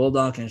British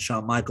Bulldog and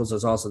Shawn Michaels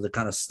is also the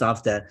kind of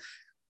stuff that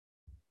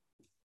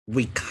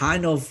we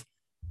kind of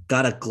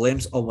got a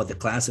glimpse of what the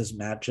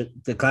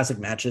classic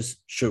matches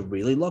should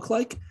really look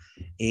like.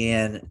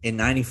 And in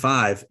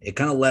 95, it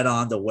kind of led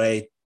on the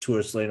way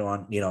towards later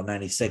on,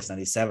 96,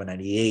 97,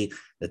 98,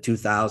 the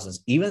 2000s,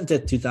 even the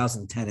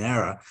 2010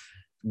 era,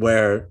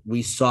 where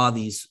we saw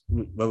these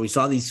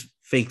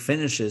fake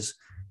finishes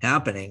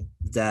happening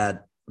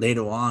that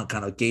later on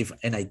kind of gave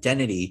an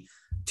identity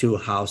to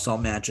how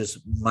some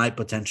matches might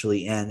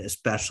potentially end,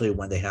 especially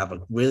when they have a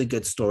really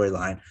good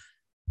storyline.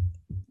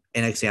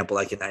 An example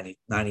like in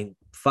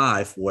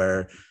 1995,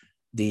 where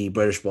the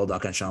British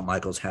Bulldog and Shawn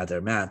Michaels had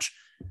their match.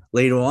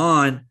 Later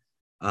on,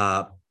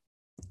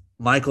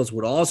 Michaels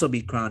would also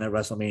be crowned at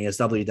WrestleMania as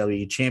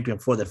WWE champion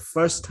for the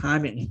first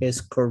time in his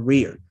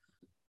career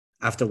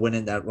after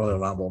winning that Royal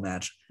Rumble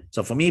match.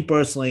 So for me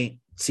personally,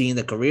 seeing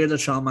the career that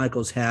Shawn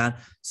Michaels had,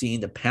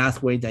 seeing the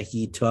pathway that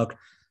he took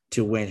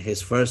to win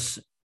his first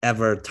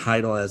ever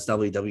title as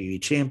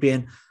WWE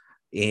champion,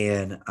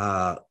 and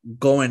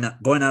going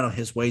out of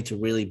his way to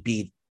really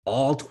beat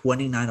all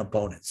 29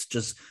 opponents.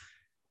 Just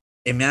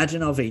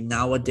imagine of a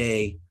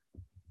nowadays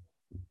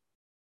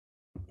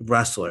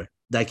wrestler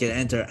that can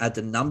enter at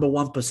the number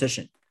 1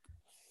 position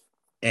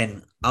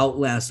and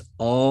outlast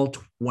all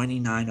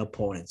 29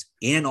 opponents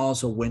and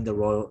also win the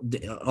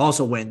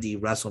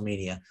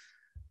WrestleMania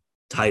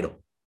title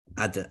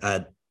at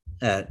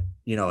that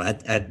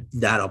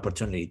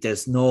opportunity.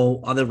 There's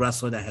no other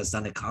wrestler that has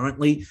done it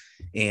currently.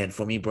 And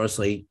for me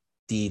personally,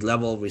 the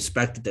level of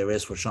respect that there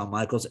is for Shawn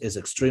Michaels is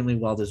extremely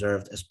well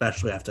deserved,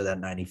 especially after that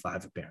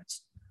 95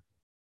 appearance.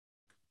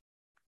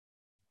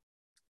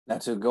 Now,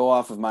 to go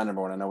off of my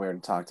number one, I know we already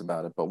talked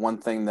about it, but one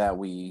thing that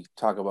we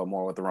talk about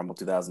more with the Rumble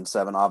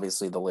 2007,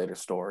 obviously the later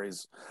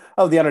stories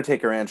of The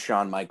Undertaker and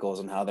Shawn Michaels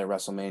and how their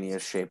WrestleMania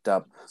is shaped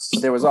up.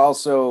 But there was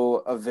also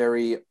a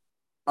very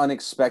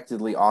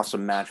unexpectedly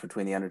awesome match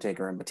between The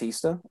Undertaker and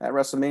Batista at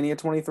WrestleMania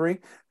 23.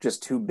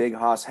 Just two big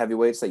Haas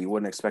heavyweights that you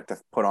wouldn't expect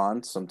to put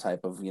on some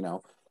type of,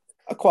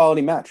 a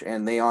quality match.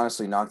 And they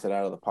honestly knocked it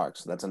out of the park.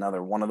 So that's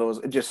another one of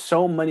those. Just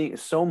so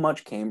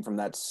much came from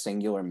that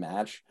singular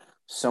match.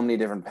 So many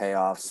different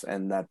payoffs,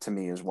 and that to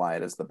me is why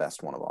it is the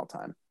best one of all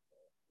time.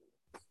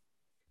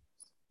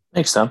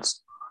 Makes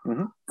sense.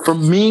 Mm-hmm. For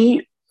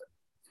me,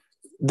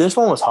 this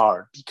one was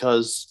hard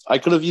because I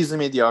could have easily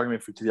made the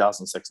argument for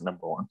 2006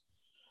 number one.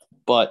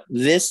 But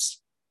this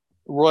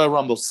Royal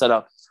Rumble set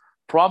up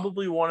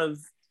probably one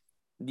of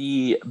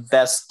the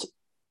best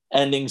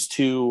endings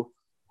to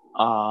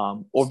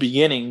or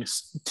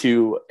beginnings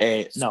to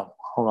a – no,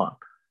 hold on. I'm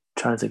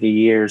trying to think of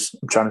years.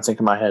 I'm trying to think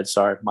in my head.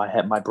 Sorry,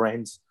 my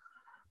brain's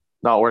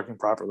not working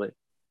properly.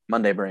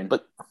 Monday brain.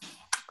 But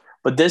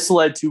this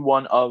led to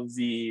one of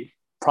the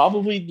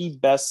probably the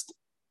best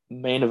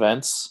main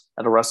events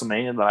at a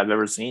WrestleMania that I've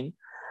ever seen.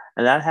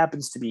 And that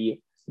happens to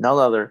be none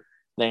other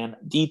than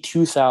the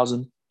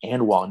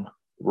 2001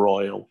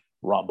 Royal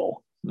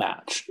Rumble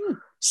match.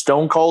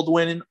 Stone Cold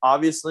winning,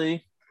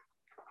 obviously,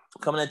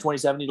 coming at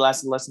 2070,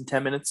 lasted less than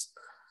 10 minutes.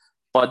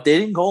 But they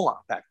didn't go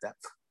long back then.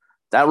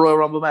 That Royal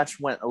Rumble match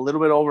went a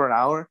little bit over an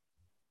hour,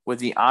 with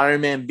the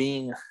Iron Man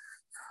being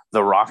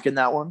The Rock in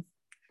that one.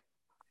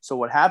 So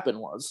what happened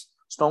was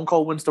Stone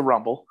Cold wins the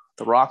Rumble.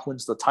 The Rock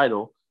wins the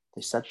title.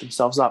 They set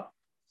themselves up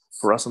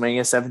for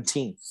WrestleMania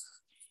 17.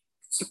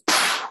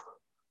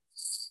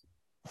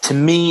 To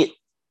me,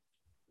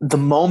 the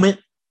moment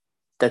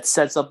that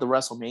sets up the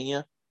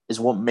WrestleMania is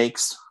what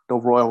makes the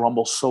Royal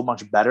Rumble so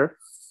much better.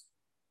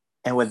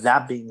 And with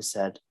that being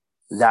said,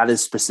 that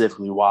is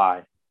specifically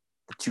why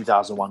the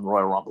 2001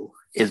 Royal Rumble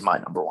is my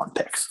number one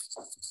pick.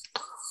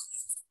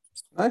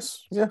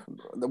 Nice. Yeah.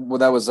 Well,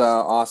 that was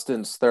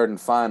Austin's third and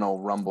final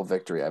Rumble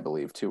victory, I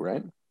believe, too,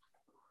 right?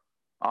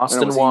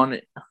 Austin won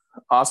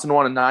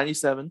in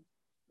 97,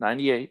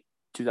 98,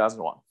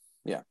 2001.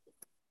 Yeah.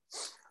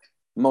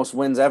 Most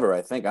wins ever,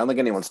 I think. I don't think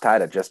anyone's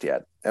tied it just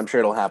yet. I'm sure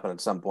it'll happen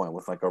at some point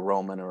with like a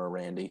Roman or a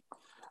Randy,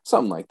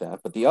 something like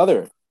that. But the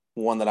other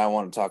one that I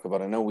want to talk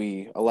about, I know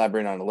we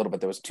elaborated on it a little bit.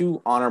 There was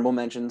two honorable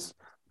mentions.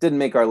 Didn't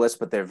make our list,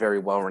 but they're very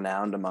well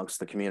renowned amongst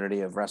the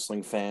community of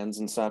wrestling fans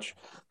and such.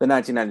 The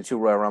 1992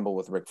 Royal Rumble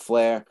with Ric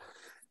Flair,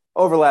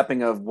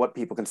 overlapping of what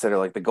people consider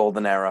like the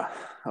golden era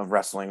of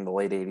wrestling, the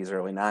late 80s,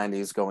 early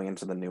 90s, going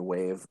into the new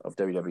wave of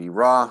WWE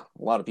Raw. A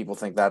lot of people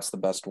think that's the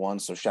best one,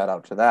 so shout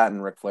out to that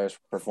and Ric Flair's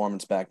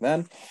performance back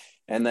then.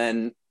 And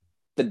then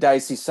the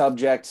dicey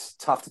subject,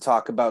 tough to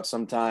talk about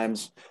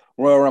sometimes,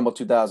 Royal Rumble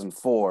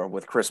 2004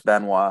 with Chris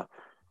Benoit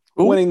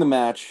winning the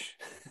match.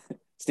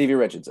 Stevie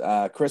Richards.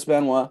 Chris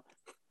Benoit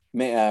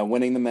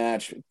winning the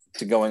match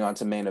to going on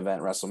to main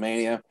event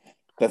WrestleMania.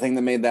 The thing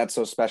that made that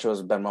so special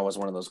is Benoit was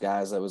one of those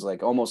guys that was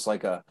like almost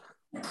like a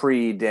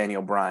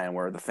pre-Daniel Bryan,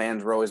 where the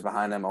fans were always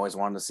behind him, always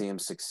wanted to see him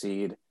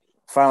succeed.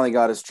 Finally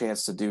got his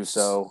chance to do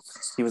so.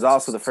 He was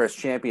also the first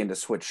champion to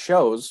switch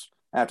shows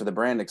after the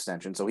brand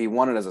extension. So he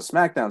won it as a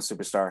SmackDown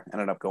superstar,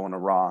 ended up going to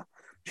Raw,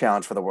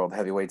 challenge for the World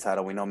Heavyweight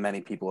title. We know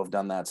many people have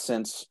done that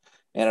since.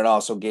 And it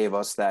also gave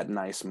us that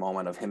nice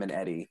moment of him and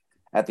Eddie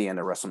at the end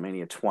of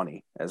WrestleMania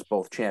 20 as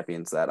both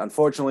champions that,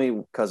 unfortunately,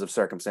 because of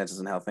circumstances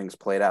and how things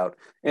played out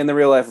in the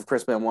real life of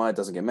Chris Benoit, it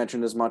doesn't get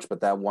mentioned as much,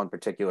 but that one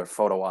particular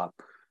photo op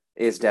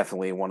is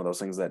definitely one of those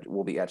things that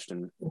will be etched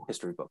in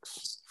history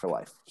books for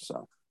life.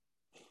 So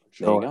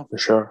there you go. For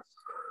sure.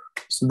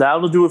 So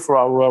that'll do it for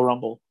our Royal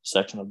Rumble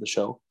section of the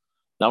show.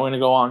 Now we're going to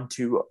go on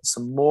to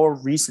some more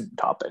recent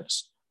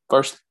topics.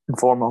 First and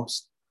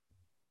foremost,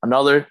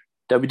 another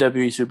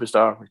WWE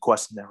superstar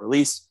requesting their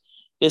release.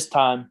 This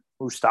time,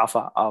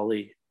 Mustafa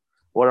Ali.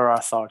 What are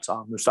our thoughts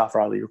on Mustafa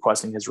Ali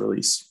requesting his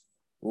release?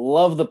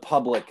 Love the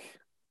public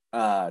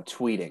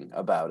tweeting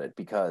about it,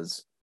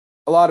 because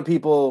a lot of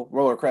people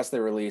will request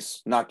their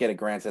release, not get it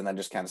granted, and then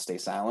just kind of stay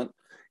silent.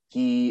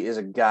 He is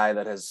a guy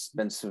that has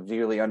been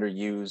severely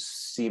underused,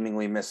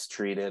 seemingly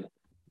mistreated,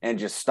 and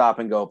just stop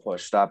and go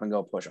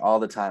push all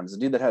the time. It's a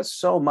dude that has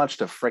so much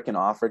to frickin'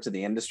 offer to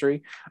the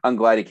industry. I'm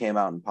glad he came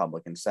out in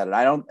public and said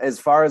it. As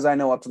far as I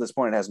know, up to this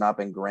point, it has not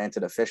been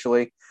granted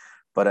officially.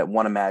 But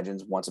one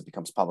imagines once it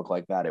becomes public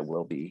like that, it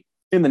will be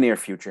in the near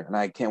future. And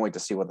I can't wait to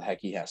see what the heck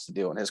he has to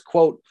do. And his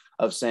quote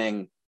of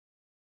saying,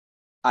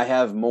 I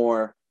have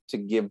more to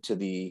give to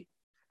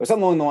or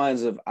something along the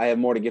lines of, I have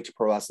more to give to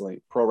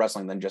pro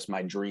wrestling than just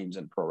my dreams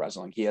in pro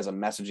wrestling. He has a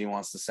message he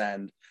wants to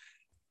send.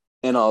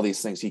 and all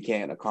these things he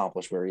can't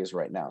accomplish where he is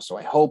right now. So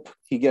I hope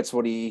he gets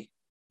what he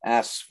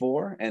asks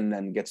for and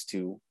then gets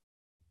to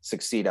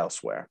succeed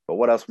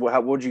what else?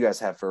 What would you guys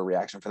have for a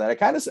reaction for that?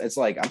 It's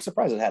like, I'm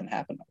surprised it hadn't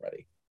happened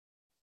already.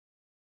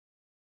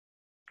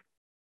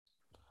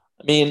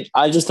 I mean,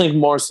 I just think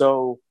more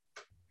so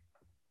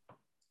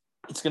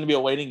it's going to be a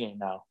waiting game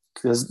now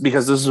because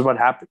this is what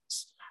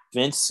happens.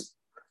 Vince,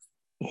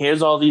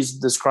 here's all these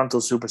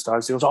disgruntled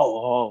superstars. He goes,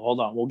 oh, hold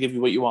on. We'll give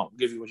you what you want. We'll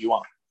give you what you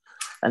want.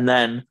 And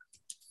then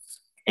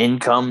in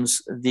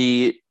comes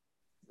the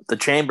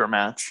chamber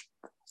match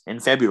in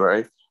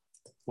February.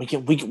 We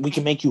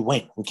can make you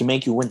win. We can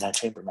make you win that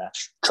chamber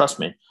match. Trust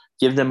me.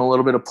 Give them a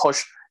little bit of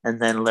push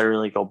and then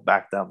literally go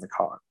back down the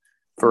card.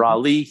 For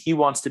Ali, he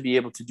wants to be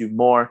able to do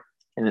more.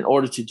 And in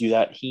order to do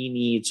that, he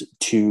needs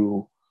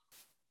to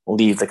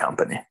leave the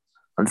company,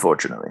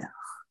 unfortunately.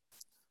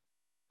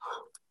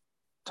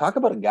 Talk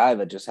about a guy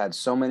that just had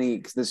so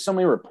many – there's so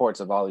many reports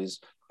of all these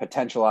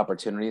potential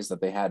opportunities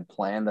that they had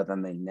planned that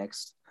then they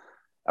nixed.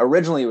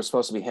 Originally, it was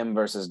supposed to be him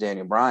versus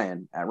Daniel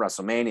Bryan at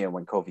WrestleMania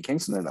when Kofi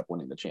Kingston ended up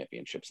winning the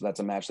championship. So that's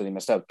a match that he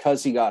missed out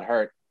because he got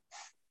hurt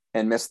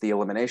and missed the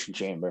Elimination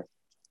Chamber.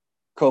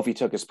 Kofi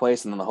took his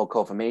place, and then the whole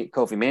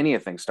Kofi Mania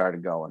thing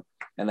started going.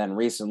 And then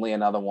recently,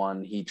 another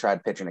one, he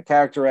tried pitching a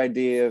character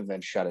idea,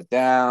 then shut it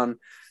down.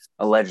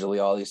 Allegedly,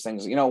 all these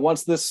things. You know,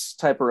 once this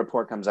type of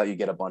report comes out, you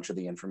get a bunch of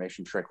the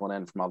information trickling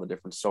in from all the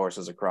different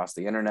sources across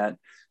the internet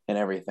and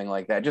everything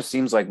like that. It just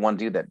seems like one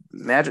dude that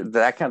imagine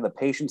that kind of the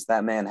patience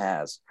that man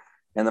has.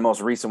 And the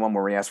most recent one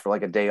where he asked for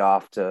like a day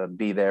off to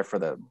be there for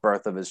the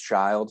birth of his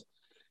child.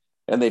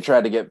 And they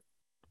tried to get,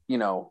 you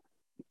know,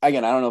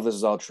 again, I don't know if this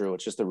is all true.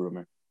 It's just a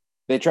rumor.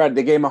 They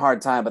gave him a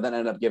hard time, but then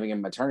ended up giving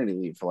him maternity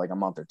leave for like a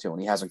month or two, and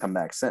he hasn't come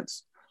back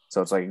since.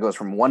 So it's like it goes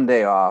from one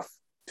day off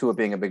to it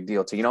being a big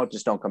deal to, you know,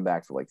 just don't come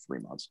back for like 3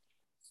 months.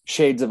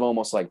 Shades of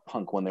almost like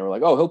Punk when they were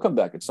like, oh, he'll come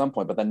back at some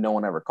point, but then no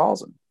one ever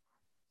calls him.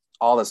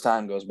 All this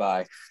time goes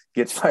by,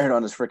 gets fired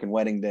on his freaking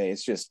wedding day.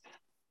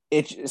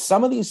 It's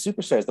some of these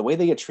superstars, the way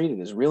they get treated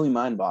is really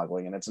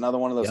mind-boggling, and it's another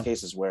one of those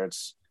cases where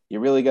you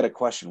really got to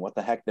question what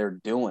the heck they're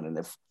doing, and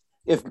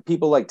if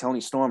people like Tony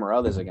Storm or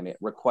others are going to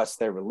request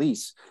their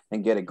release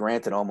and get it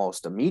granted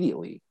almost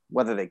immediately,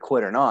 whether they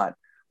quit or not,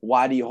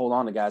 why do you hold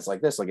on to guys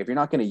like this? Like, if you're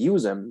not going to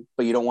use them,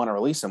 but you don't want to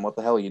release them, what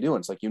the hell are you doing?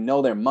 It's like, you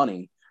know, their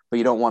money, but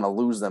you don't want to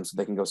lose them so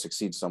they can go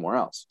succeed somewhere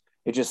else.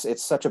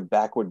 It's such a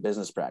backward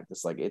business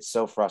practice. Like, it's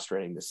so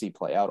frustrating to see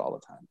play out all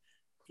the time.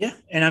 Yeah.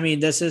 And I mean,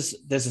 this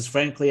is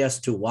frankly as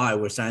to why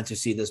we're starting to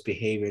see this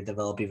behavior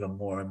develop even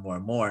more and more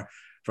and more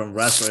from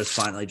wrestlers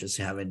finally just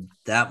having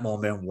that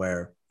moment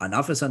where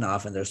enough is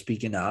enough and they're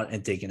speaking out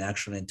and taking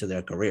action into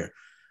their career.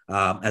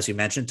 As you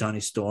mentioned,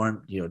 Toni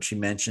Storm, you know, she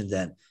mentioned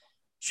that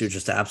she was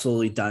just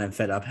absolutely done and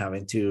fed up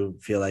having to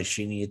feel like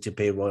she needed to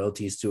pay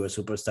royalties to a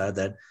superstar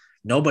that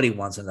nobody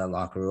wants in that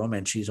locker room.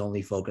 And she's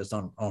only focused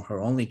on her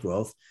only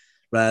growth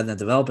rather than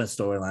developing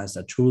storylines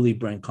that truly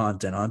bring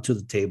content onto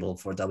the table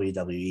for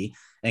WWE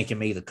and can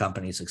make the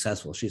company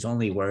successful. She's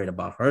only worried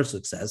about her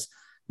success,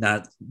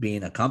 not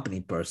being a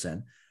company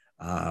person.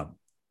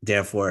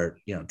 Therefore,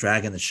 you know,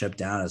 dragging the ship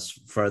down as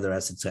further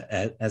as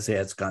it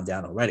has gone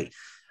down already.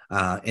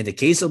 In the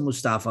case of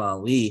Mustafa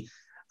Ali,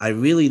 I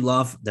really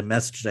love the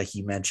message that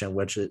he mentioned,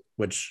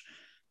 which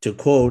to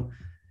quote,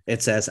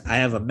 it says, "I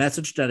have a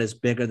message that is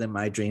bigger than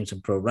my dreams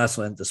in pro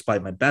wrestling.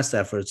 Despite my best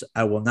efforts,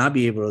 I will not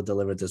be able to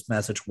deliver this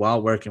message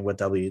while working with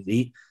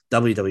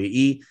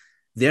WWE.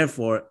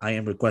 Therefore, I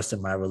am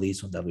requesting my release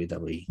from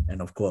WWE."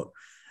 End of quote.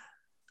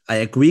 I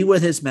agree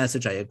with his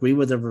message. I agree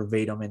with the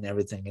verbatim and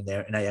everything in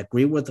there. And I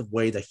agree with the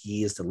way that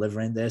he is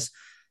delivering this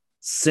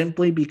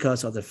simply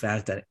because of the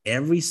fact that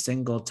every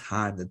single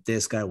time that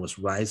this guy was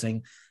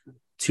rising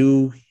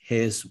to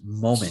his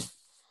moment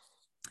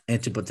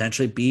and to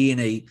potentially be in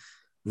a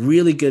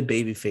really good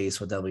baby face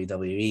for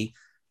WWE,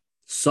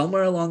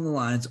 somewhere along the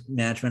lines,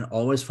 management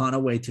always found a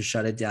way to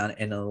shut it down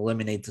and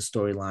eliminate the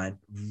storyline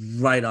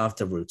right off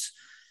the roots.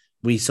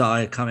 We saw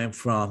it coming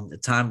from the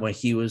time when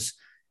he was,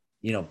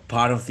 you know,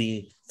 part of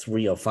the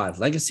 305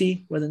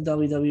 legacy within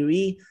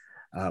WWE.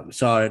 We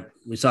saw it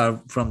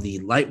from the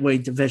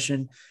lightweight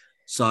division,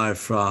 saw it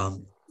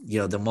from, you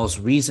know, the most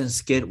recent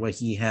skit where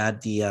he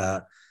had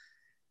the,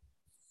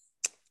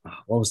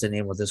 what was the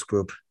name of this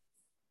group?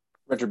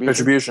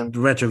 Retribution.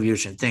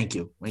 Thank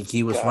you. When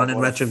he was running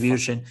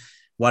Retribution,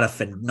 what a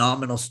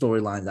phenomenal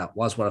storyline that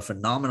was, what a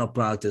phenomenal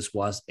product this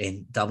was.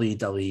 And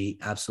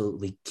WWE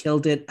absolutely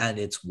killed it at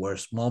its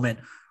worst moment,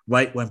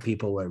 right when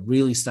people were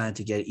really starting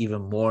to get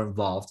even more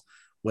involved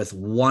with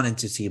wanting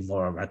to see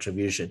more of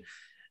Retribution.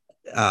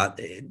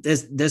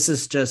 This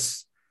is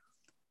just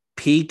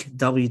peak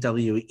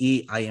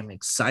WWE. I am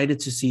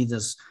excited to see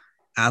this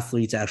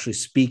athletes actually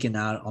speaking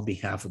out on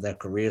behalf of their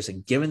careers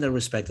and giving the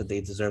respect that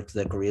they deserve to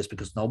their careers,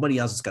 because nobody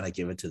else is going to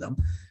give it to them.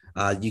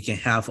 You can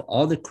have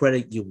all the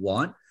credit you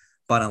want,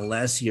 but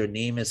unless your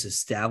name is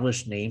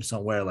established name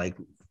somewhere like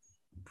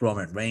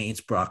Roman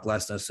Reigns, Brock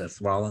Lesnar,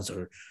 Seth Rollins,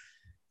 or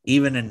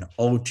even an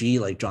OG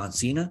like John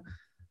Cena,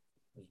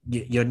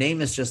 your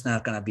name is just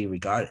not going to be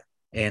regarded.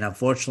 And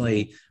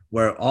unfortunately,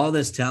 where all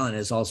this talent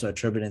is also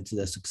attributed to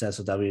the success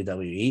of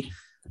WWE,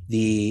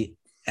 the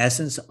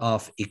essence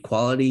of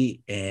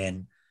equality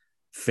and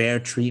fair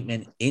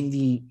treatment in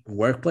the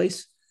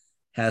workplace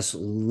has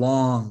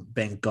long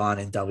been gone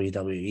in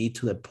WWE,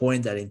 to the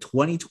point that in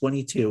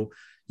 2022,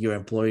 your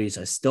employees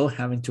are still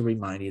having to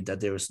remind you that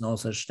there is no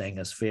such thing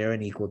as fair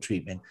and equal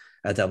treatment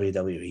at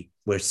WWE.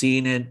 We're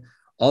seeing it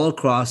all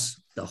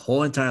across the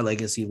whole entire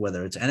legacy,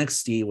 whether it's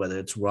NXT, whether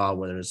it's Raw,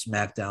 whether it's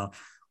SmackDown,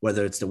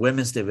 whether it's the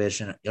women's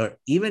division, or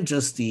even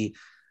just the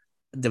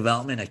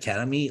development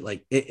academy.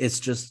 Like it's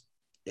just,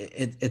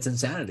 it's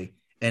insanity.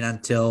 And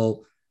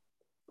until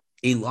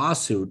a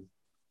lawsuit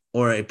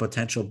or a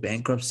potential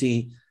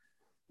bankruptcy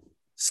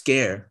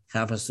scare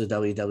happens to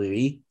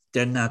WWE,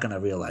 they're not going to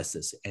realize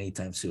this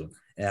anytime soon.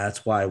 And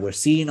that's why we're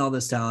seeing all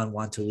this talent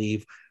want to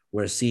leave.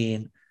 We're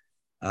seeing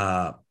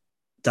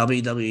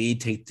WWE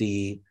take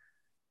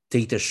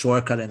the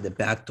shortcut in the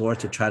back door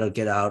to try to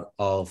get out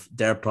of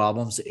their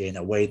problems in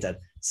a way that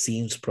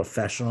seems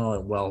professional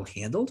and well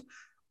handled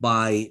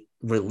by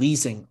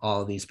releasing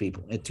all of these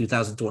people. In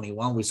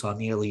 2021, we saw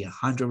nearly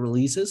 100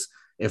 releases,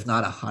 if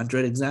not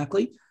 100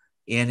 exactly.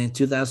 And in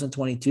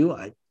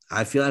 2022,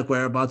 I feel like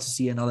we're about to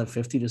see another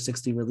 50 to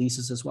 60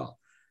 releases as well.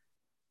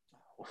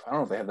 I don't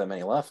know if they have that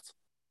many left.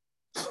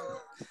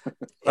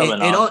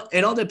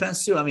 It all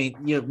depends too. I mean,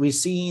 we're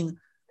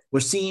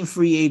seeing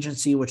free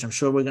agency, which I'm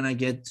sure we're gonna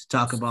get to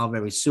talk about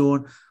very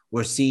soon.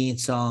 We're seeing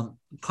some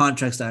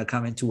contracts that are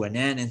coming to an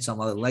end and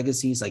some other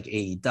legacies like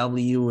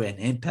AEW and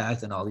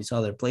Impact and all these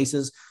other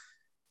places.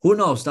 Who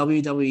knows?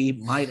 WWE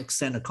might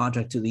extend a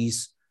contract to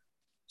these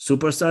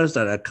superstars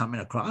that are coming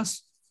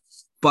across,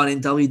 but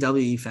in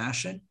WWE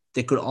fashion,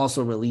 they could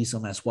also release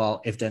them as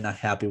well if they're not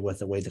happy with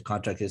the way the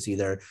contract is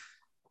either,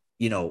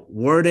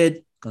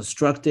 worded,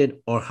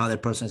 constructed, or how the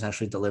person is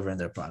actually delivering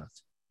their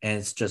product. And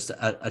it's just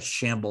a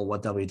shamble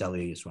what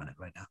WWE is running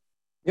right now.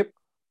 Yep.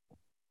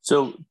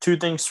 So 2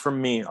 things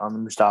from me on the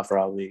Mustafa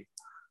Ali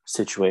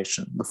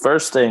situation. The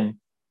first thing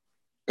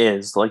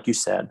is, like you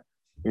said,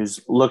 he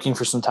was looking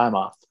for some time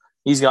off.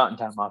 He's gotten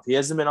time off. He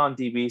hasn't been on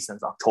TV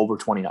since October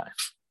 29th.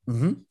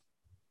 Mm-hmm.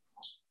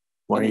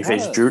 When he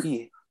faced Drew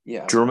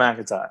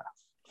McIntyre.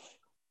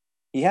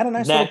 He had a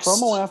nice little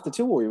promo after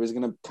too, where he was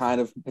going to kind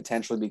of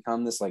potentially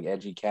become this like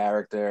edgy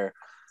character,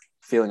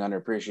 feeling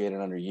underappreciated,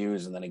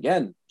 underused, and then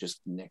again just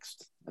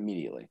nixed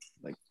immediately.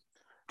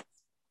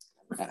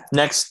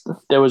 Next,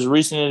 there was a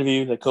recent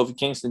interview that Kofi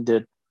Kingston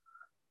did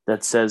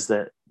that says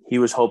that he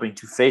was hoping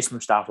to face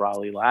Mustafa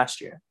Ali last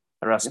year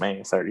at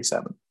WrestleMania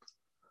 37.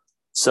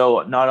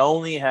 So not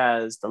only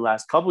has the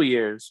last couple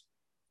years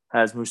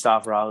has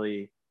Mustafa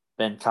Ali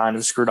been kind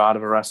of screwed out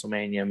of a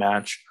WrestleMania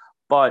match,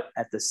 but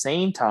at the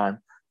same time,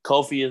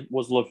 Kofi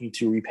was looking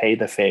to repay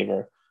the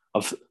favor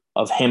of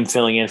him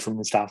filling in for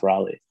Mustafa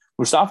Ali.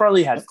 Mustafa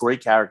Ali had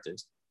great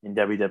characters in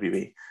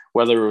WWE,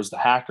 whether it was the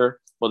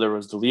Hacker, whether it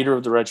was the leader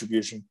of the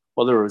Retribution,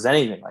 whether it was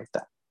anything like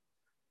that.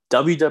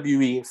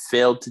 WWE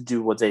failed to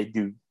do what they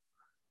do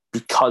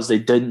because they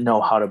didn't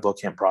know how to book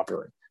him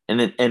properly.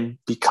 And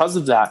because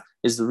of that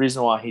is the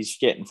reason why he's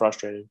getting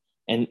frustrated.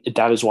 And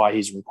that is why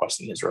he's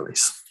requesting his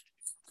release.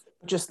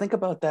 Just think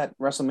about that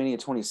WrestleMania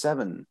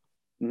 27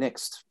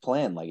 nixed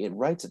plan. Like, it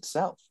writes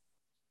itself.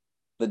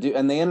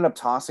 And they ended up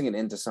tossing it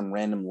into some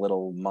random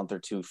little month or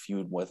two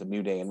feud with a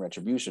New Day and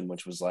Retribution,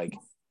 which was like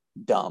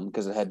dumb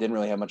because it didn't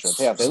really have much of a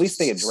payoff. At least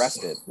they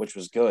addressed it, which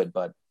was good.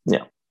 But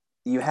yeah,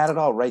 you had it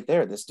all right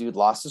there. This dude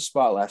lost his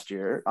spot last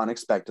year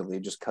unexpectedly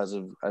just because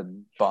of a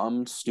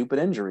bum, stupid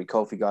injury.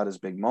 Kofi got his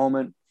big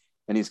moment,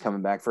 and he's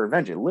coming back for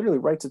revenge. It literally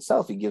writes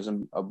itself. He gives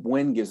him a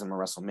win, gives him a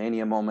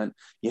WrestleMania moment.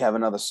 You have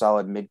another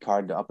solid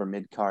mid-card to upper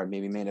mid-card,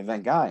 maybe main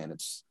event guy, and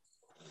it's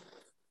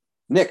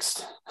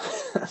nixed.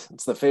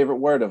 It's the favorite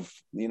word of,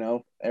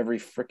 every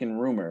freaking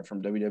rumor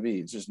from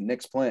WWE. It's just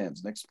nix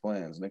plans.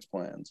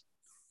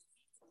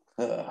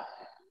 All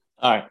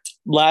right,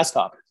 last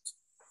topic.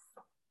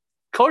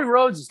 Cody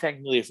Rhodes is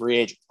technically a free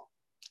agent.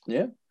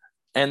 Yeah.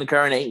 And the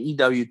current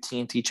AEW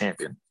TNT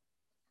champion.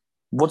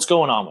 What's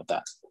going on with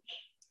that?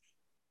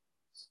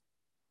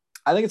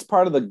 I think it's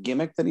part of the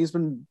gimmick that he's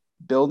been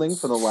building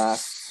for the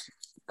last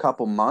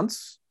couple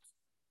months.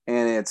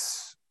 And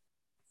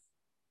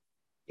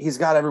he's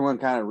got everyone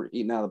kind of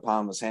eating out of the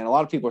palm of his hand. A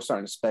lot of people are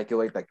starting to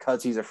speculate that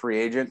because he's a free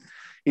agent,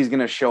 he's going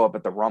to show up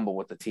at the Rumble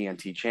with the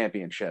TNT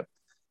championship,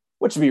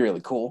 which would be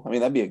really cool. I mean,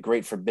 that'd be a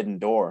great Forbidden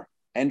Door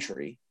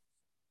entry,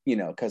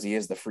 because he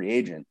is the free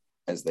agent,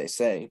 as they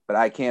say. But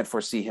I can't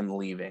foresee him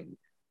leaving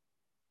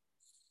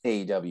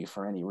AEW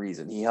for any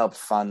reason. He helped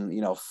found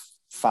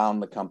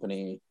the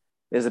company,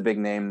 is a big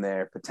name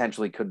there,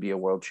 potentially could be a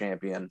world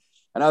champion.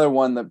 Another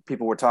one that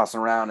people were tossing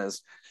around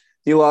is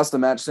he lost a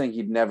match saying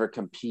he'd never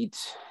compete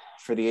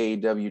for the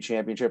AEW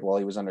championship while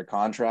he was under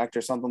contract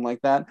or something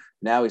like that.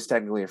 Now he's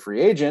technically a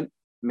free agent.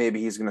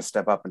 Maybe he's going to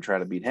step up and try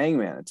to beat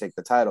Hangman and take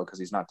the title because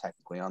he's not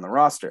technically on the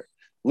roster.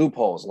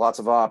 Loopholes, lots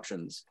of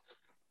options.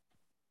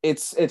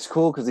 It's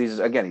cool because he's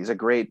a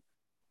great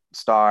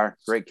star,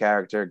 great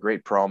character,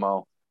 great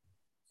promo,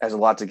 has a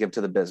lot to give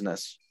to the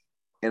business.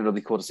 and it'll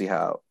be cool to see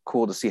how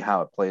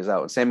it plays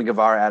out. And Sammy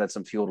Guevara added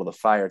some fuel to the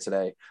fire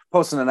today,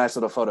 posting a nice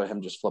little photo of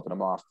him just flipping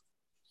him off,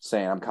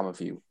 saying, "I'm coming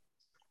for you."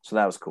 So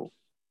that was cool.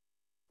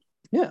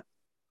 Yeah,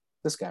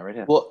 this guy right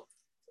here. Well,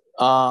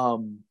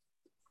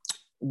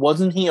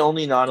 wasn't he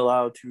only not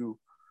allowed to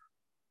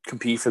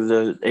compete for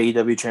the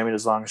AEW champion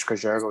as long as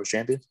Chris Jericho was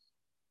champion?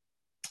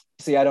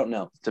 See, I don't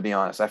know, to be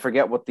honest. I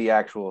forget what the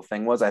actual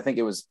thing was. I think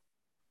it was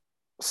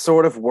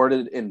sort of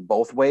worded in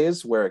both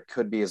ways, where it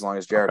could be as long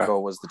as Jericho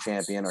was the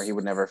champion, or he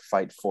would never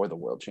fight for the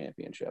world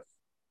championship.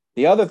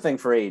 The other thing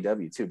for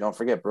AEW, too, don't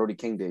forget Brody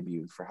King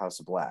debuted for House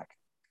of Black,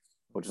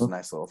 which is a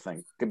nice little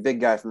thing. Good big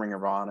guy from Ring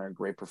of Honor,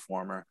 great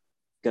performer,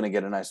 going to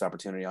get a nice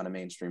opportunity on a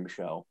mainstream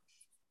show.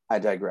 I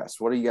digress.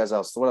 What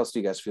else do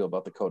you guys feel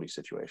about the Cody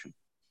situation?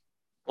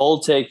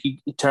 Bold take,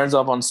 he turns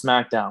up on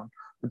SmackDown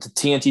with the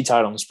TNT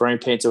title and spray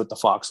paints it with the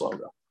Fox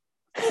logo.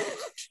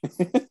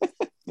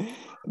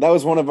 That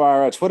was one of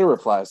our Twitter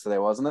replies today,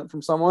 wasn't it,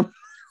 from someone?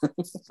 I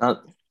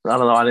don't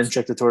know. I didn't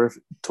check the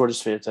Twitter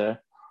sphere today.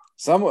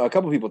 A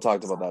couple people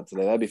talked about that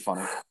today. That'd be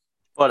funny.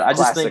 But I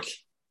just think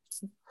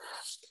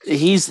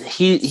he's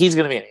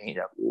going to be an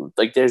AEW.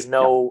 Like, there's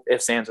no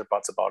ifs, ands, or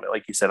buts about it.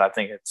 Like you said, I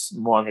think it's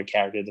more of a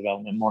character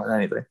development more than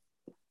anything.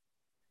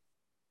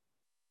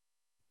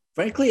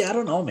 Frankly, I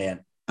don't know,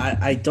 man.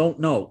 I don't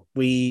know.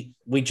 We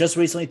just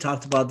recently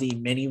talked about the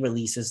mini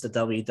releases the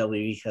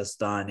WWE has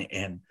done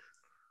and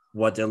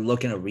what they're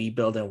looking to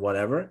rebuild and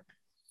whatever.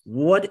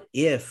 What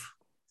if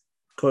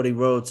Cody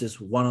Rhodes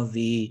is one of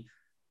the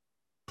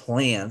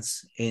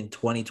plans in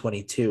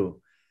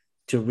 2022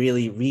 to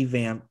really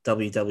revamp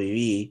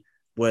WWE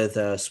with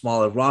a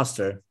smaller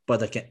roster, but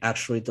that can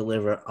actually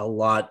deliver a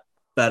lot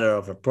better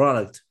of a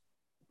product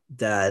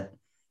that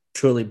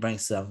truly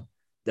brings them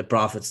the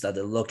profits that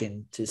they're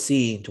looking to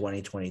see in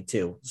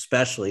 2022,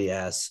 especially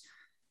as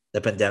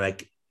the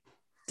pandemic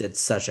did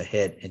such a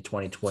hit in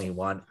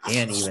 2021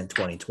 and even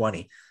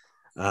 2020.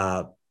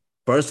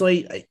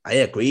 Personally, I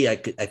agree. I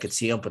could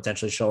see him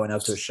potentially showing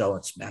up to a show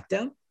on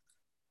SmackDown,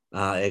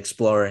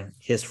 exploring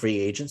his free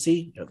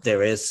agency.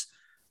 There is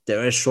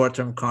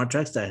short-term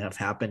contracts that have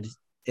happened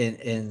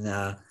in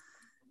the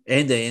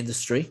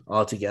industry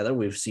altogether.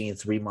 We've seen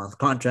 3-month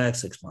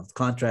contracts, 6-month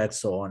contracts,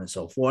 so on and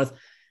so forth.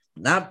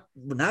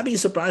 Would not be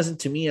surprising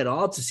to me at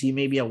all to see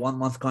maybe a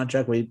 1-month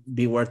contract would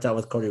be worked out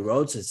with Cody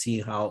Rhodes and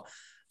see how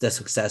the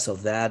success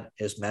of that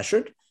is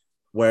measured,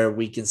 where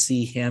we can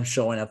see him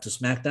showing up to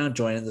SmackDown,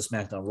 joining the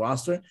SmackDown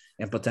roster,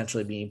 and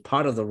potentially being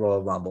part of the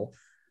Royal Rumble.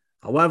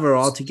 However,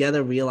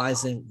 altogether,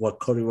 realizing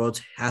what Cody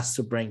Rhodes has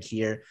to bring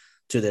here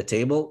to the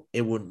table,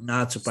 it would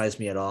not surprise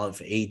me at all if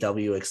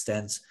AEW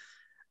extends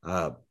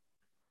an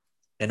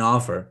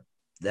offer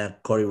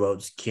that Cody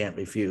Rhodes can't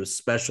refuse,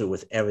 especially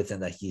with everything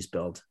that he's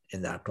built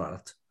in that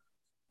product.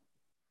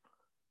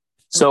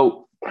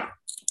 So,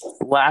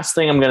 last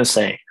thing I'm going to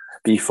say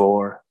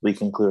before we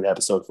conclude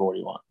episode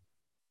 41.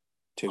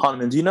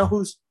 Hunman, do you know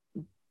who's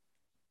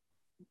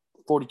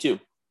 42?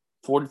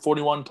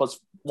 41 plus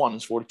 1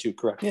 is 42,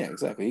 correct? Yeah,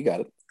 exactly. You got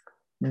it.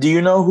 Do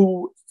you know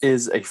who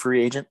is a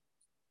free agent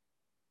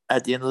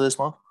at the end of this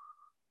month?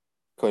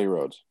 Cody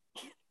Rhodes.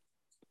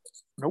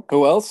 Nope.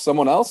 Who else?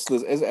 Someone else?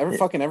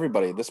 Fucking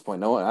everybody at this point.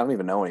 No one. I don't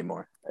even know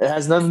anymore. It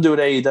has nothing to do with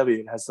AEW.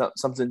 It has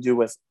something to do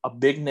with a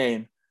big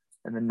name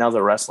and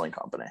another wrestling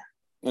company.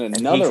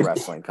 Another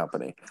wrestling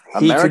company.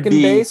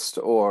 American-based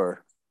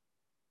or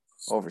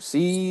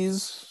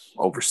overseas?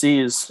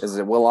 Overseas. Is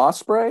it Will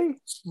Ospreay?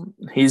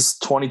 He's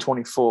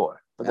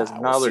 2024, but there's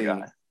another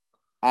guy.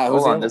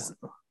 Hold on.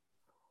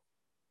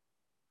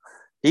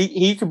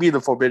 He could be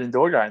the Forbidden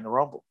Door guy in the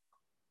Rumble.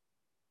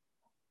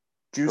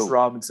 Juice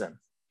Robinson.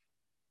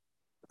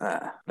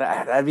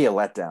 That'd be a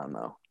letdown,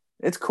 though.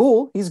 It's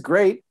cool. He's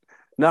great.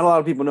 Not a lot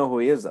of people know who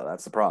he is, though.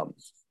 That's the problem.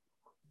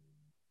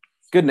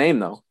 Good name,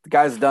 though. The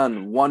guy's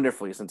done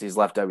wonderfully since he's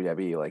left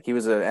WWE. Like, he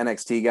was an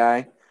NXT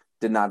guy,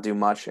 did not do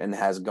much, and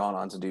has gone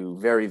on to do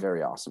very,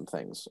 very awesome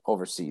things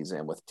overseas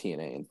and with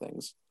TNA and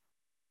things.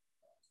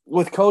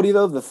 With Cody,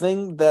 though, the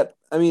thing that,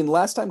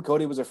 last time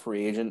Cody was a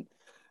free agent,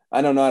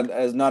 I don't know,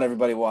 as not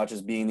everybody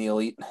watches Being the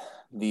Elite,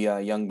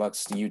 the Young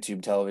Bucks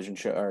YouTube television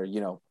show, or,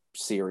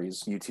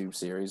 YouTube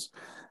series.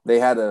 They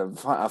had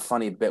a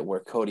funny bit where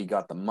Cody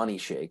got the money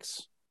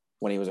shakes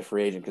when he was a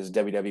free agent because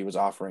WWE was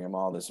offering him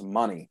all this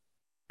money.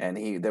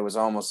 And there was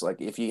almost like,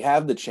 if you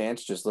have the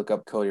chance, just look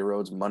up Cody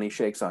Rhodes money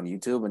shakes on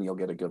YouTube and you'll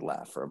get a good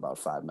laugh for about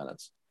 5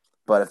 minutes.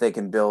 But if they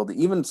can build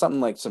even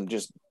something like some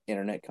just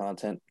internet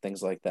content,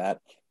 things like that,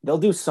 they'll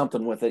do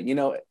something with it.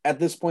 At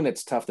this point,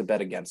 it's tough to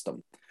bet against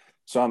them.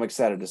 So I'm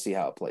excited to see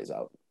how it plays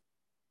out.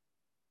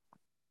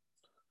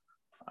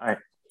 All right.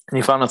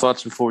 Any final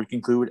thoughts before we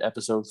conclude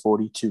episode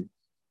 42?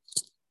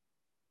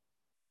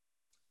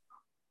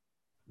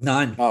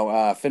 None.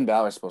 Oh, Finn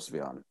Balor's supposed to be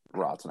on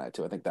Raw tonight,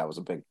 too. I think that was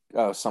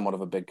somewhat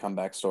of a big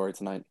comeback story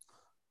tonight.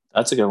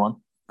 That's a good one.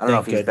 I don't know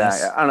if he's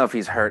back. I don't know if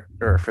he's hurt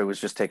or if it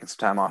was just taking some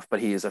time off, but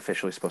he is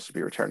officially supposed to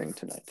be returning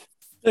tonight.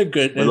 Thank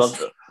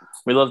goodness.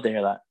 We love to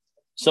hear that.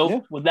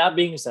 So, With that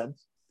being said,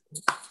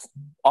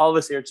 all of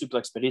us here at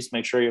Suplex Biddies,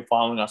 make sure you're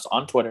following us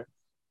on Twitter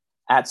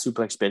at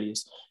Suplex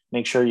Biddies.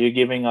 Make sure you're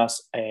giving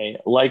us a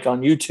like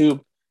on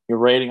YouTube. You're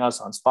rating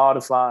us on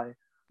Spotify.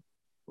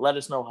 Let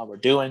us know how we're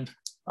doing.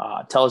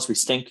 Tell us we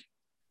stink.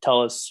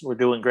 Tell us we're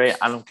doing great.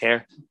 I don't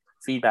care.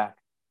 Feedback.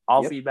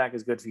 All feedback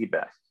is good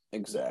feedback.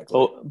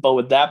 Exactly. But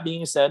with that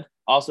being said,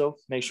 also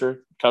make sure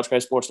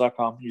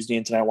couchguysports.com. Use the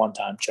internet one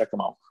time. Check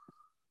them out.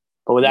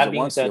 But with that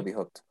being said, you'll be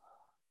hooked.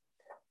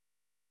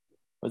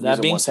 With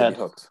that being said,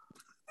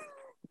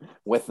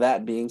 with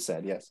that being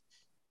said, yes.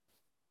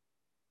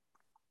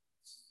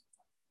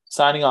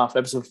 Signing off,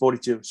 episode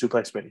 42,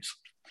 Suplex Minis.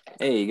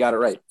 Hey, you got it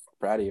right.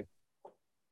 Proud of you.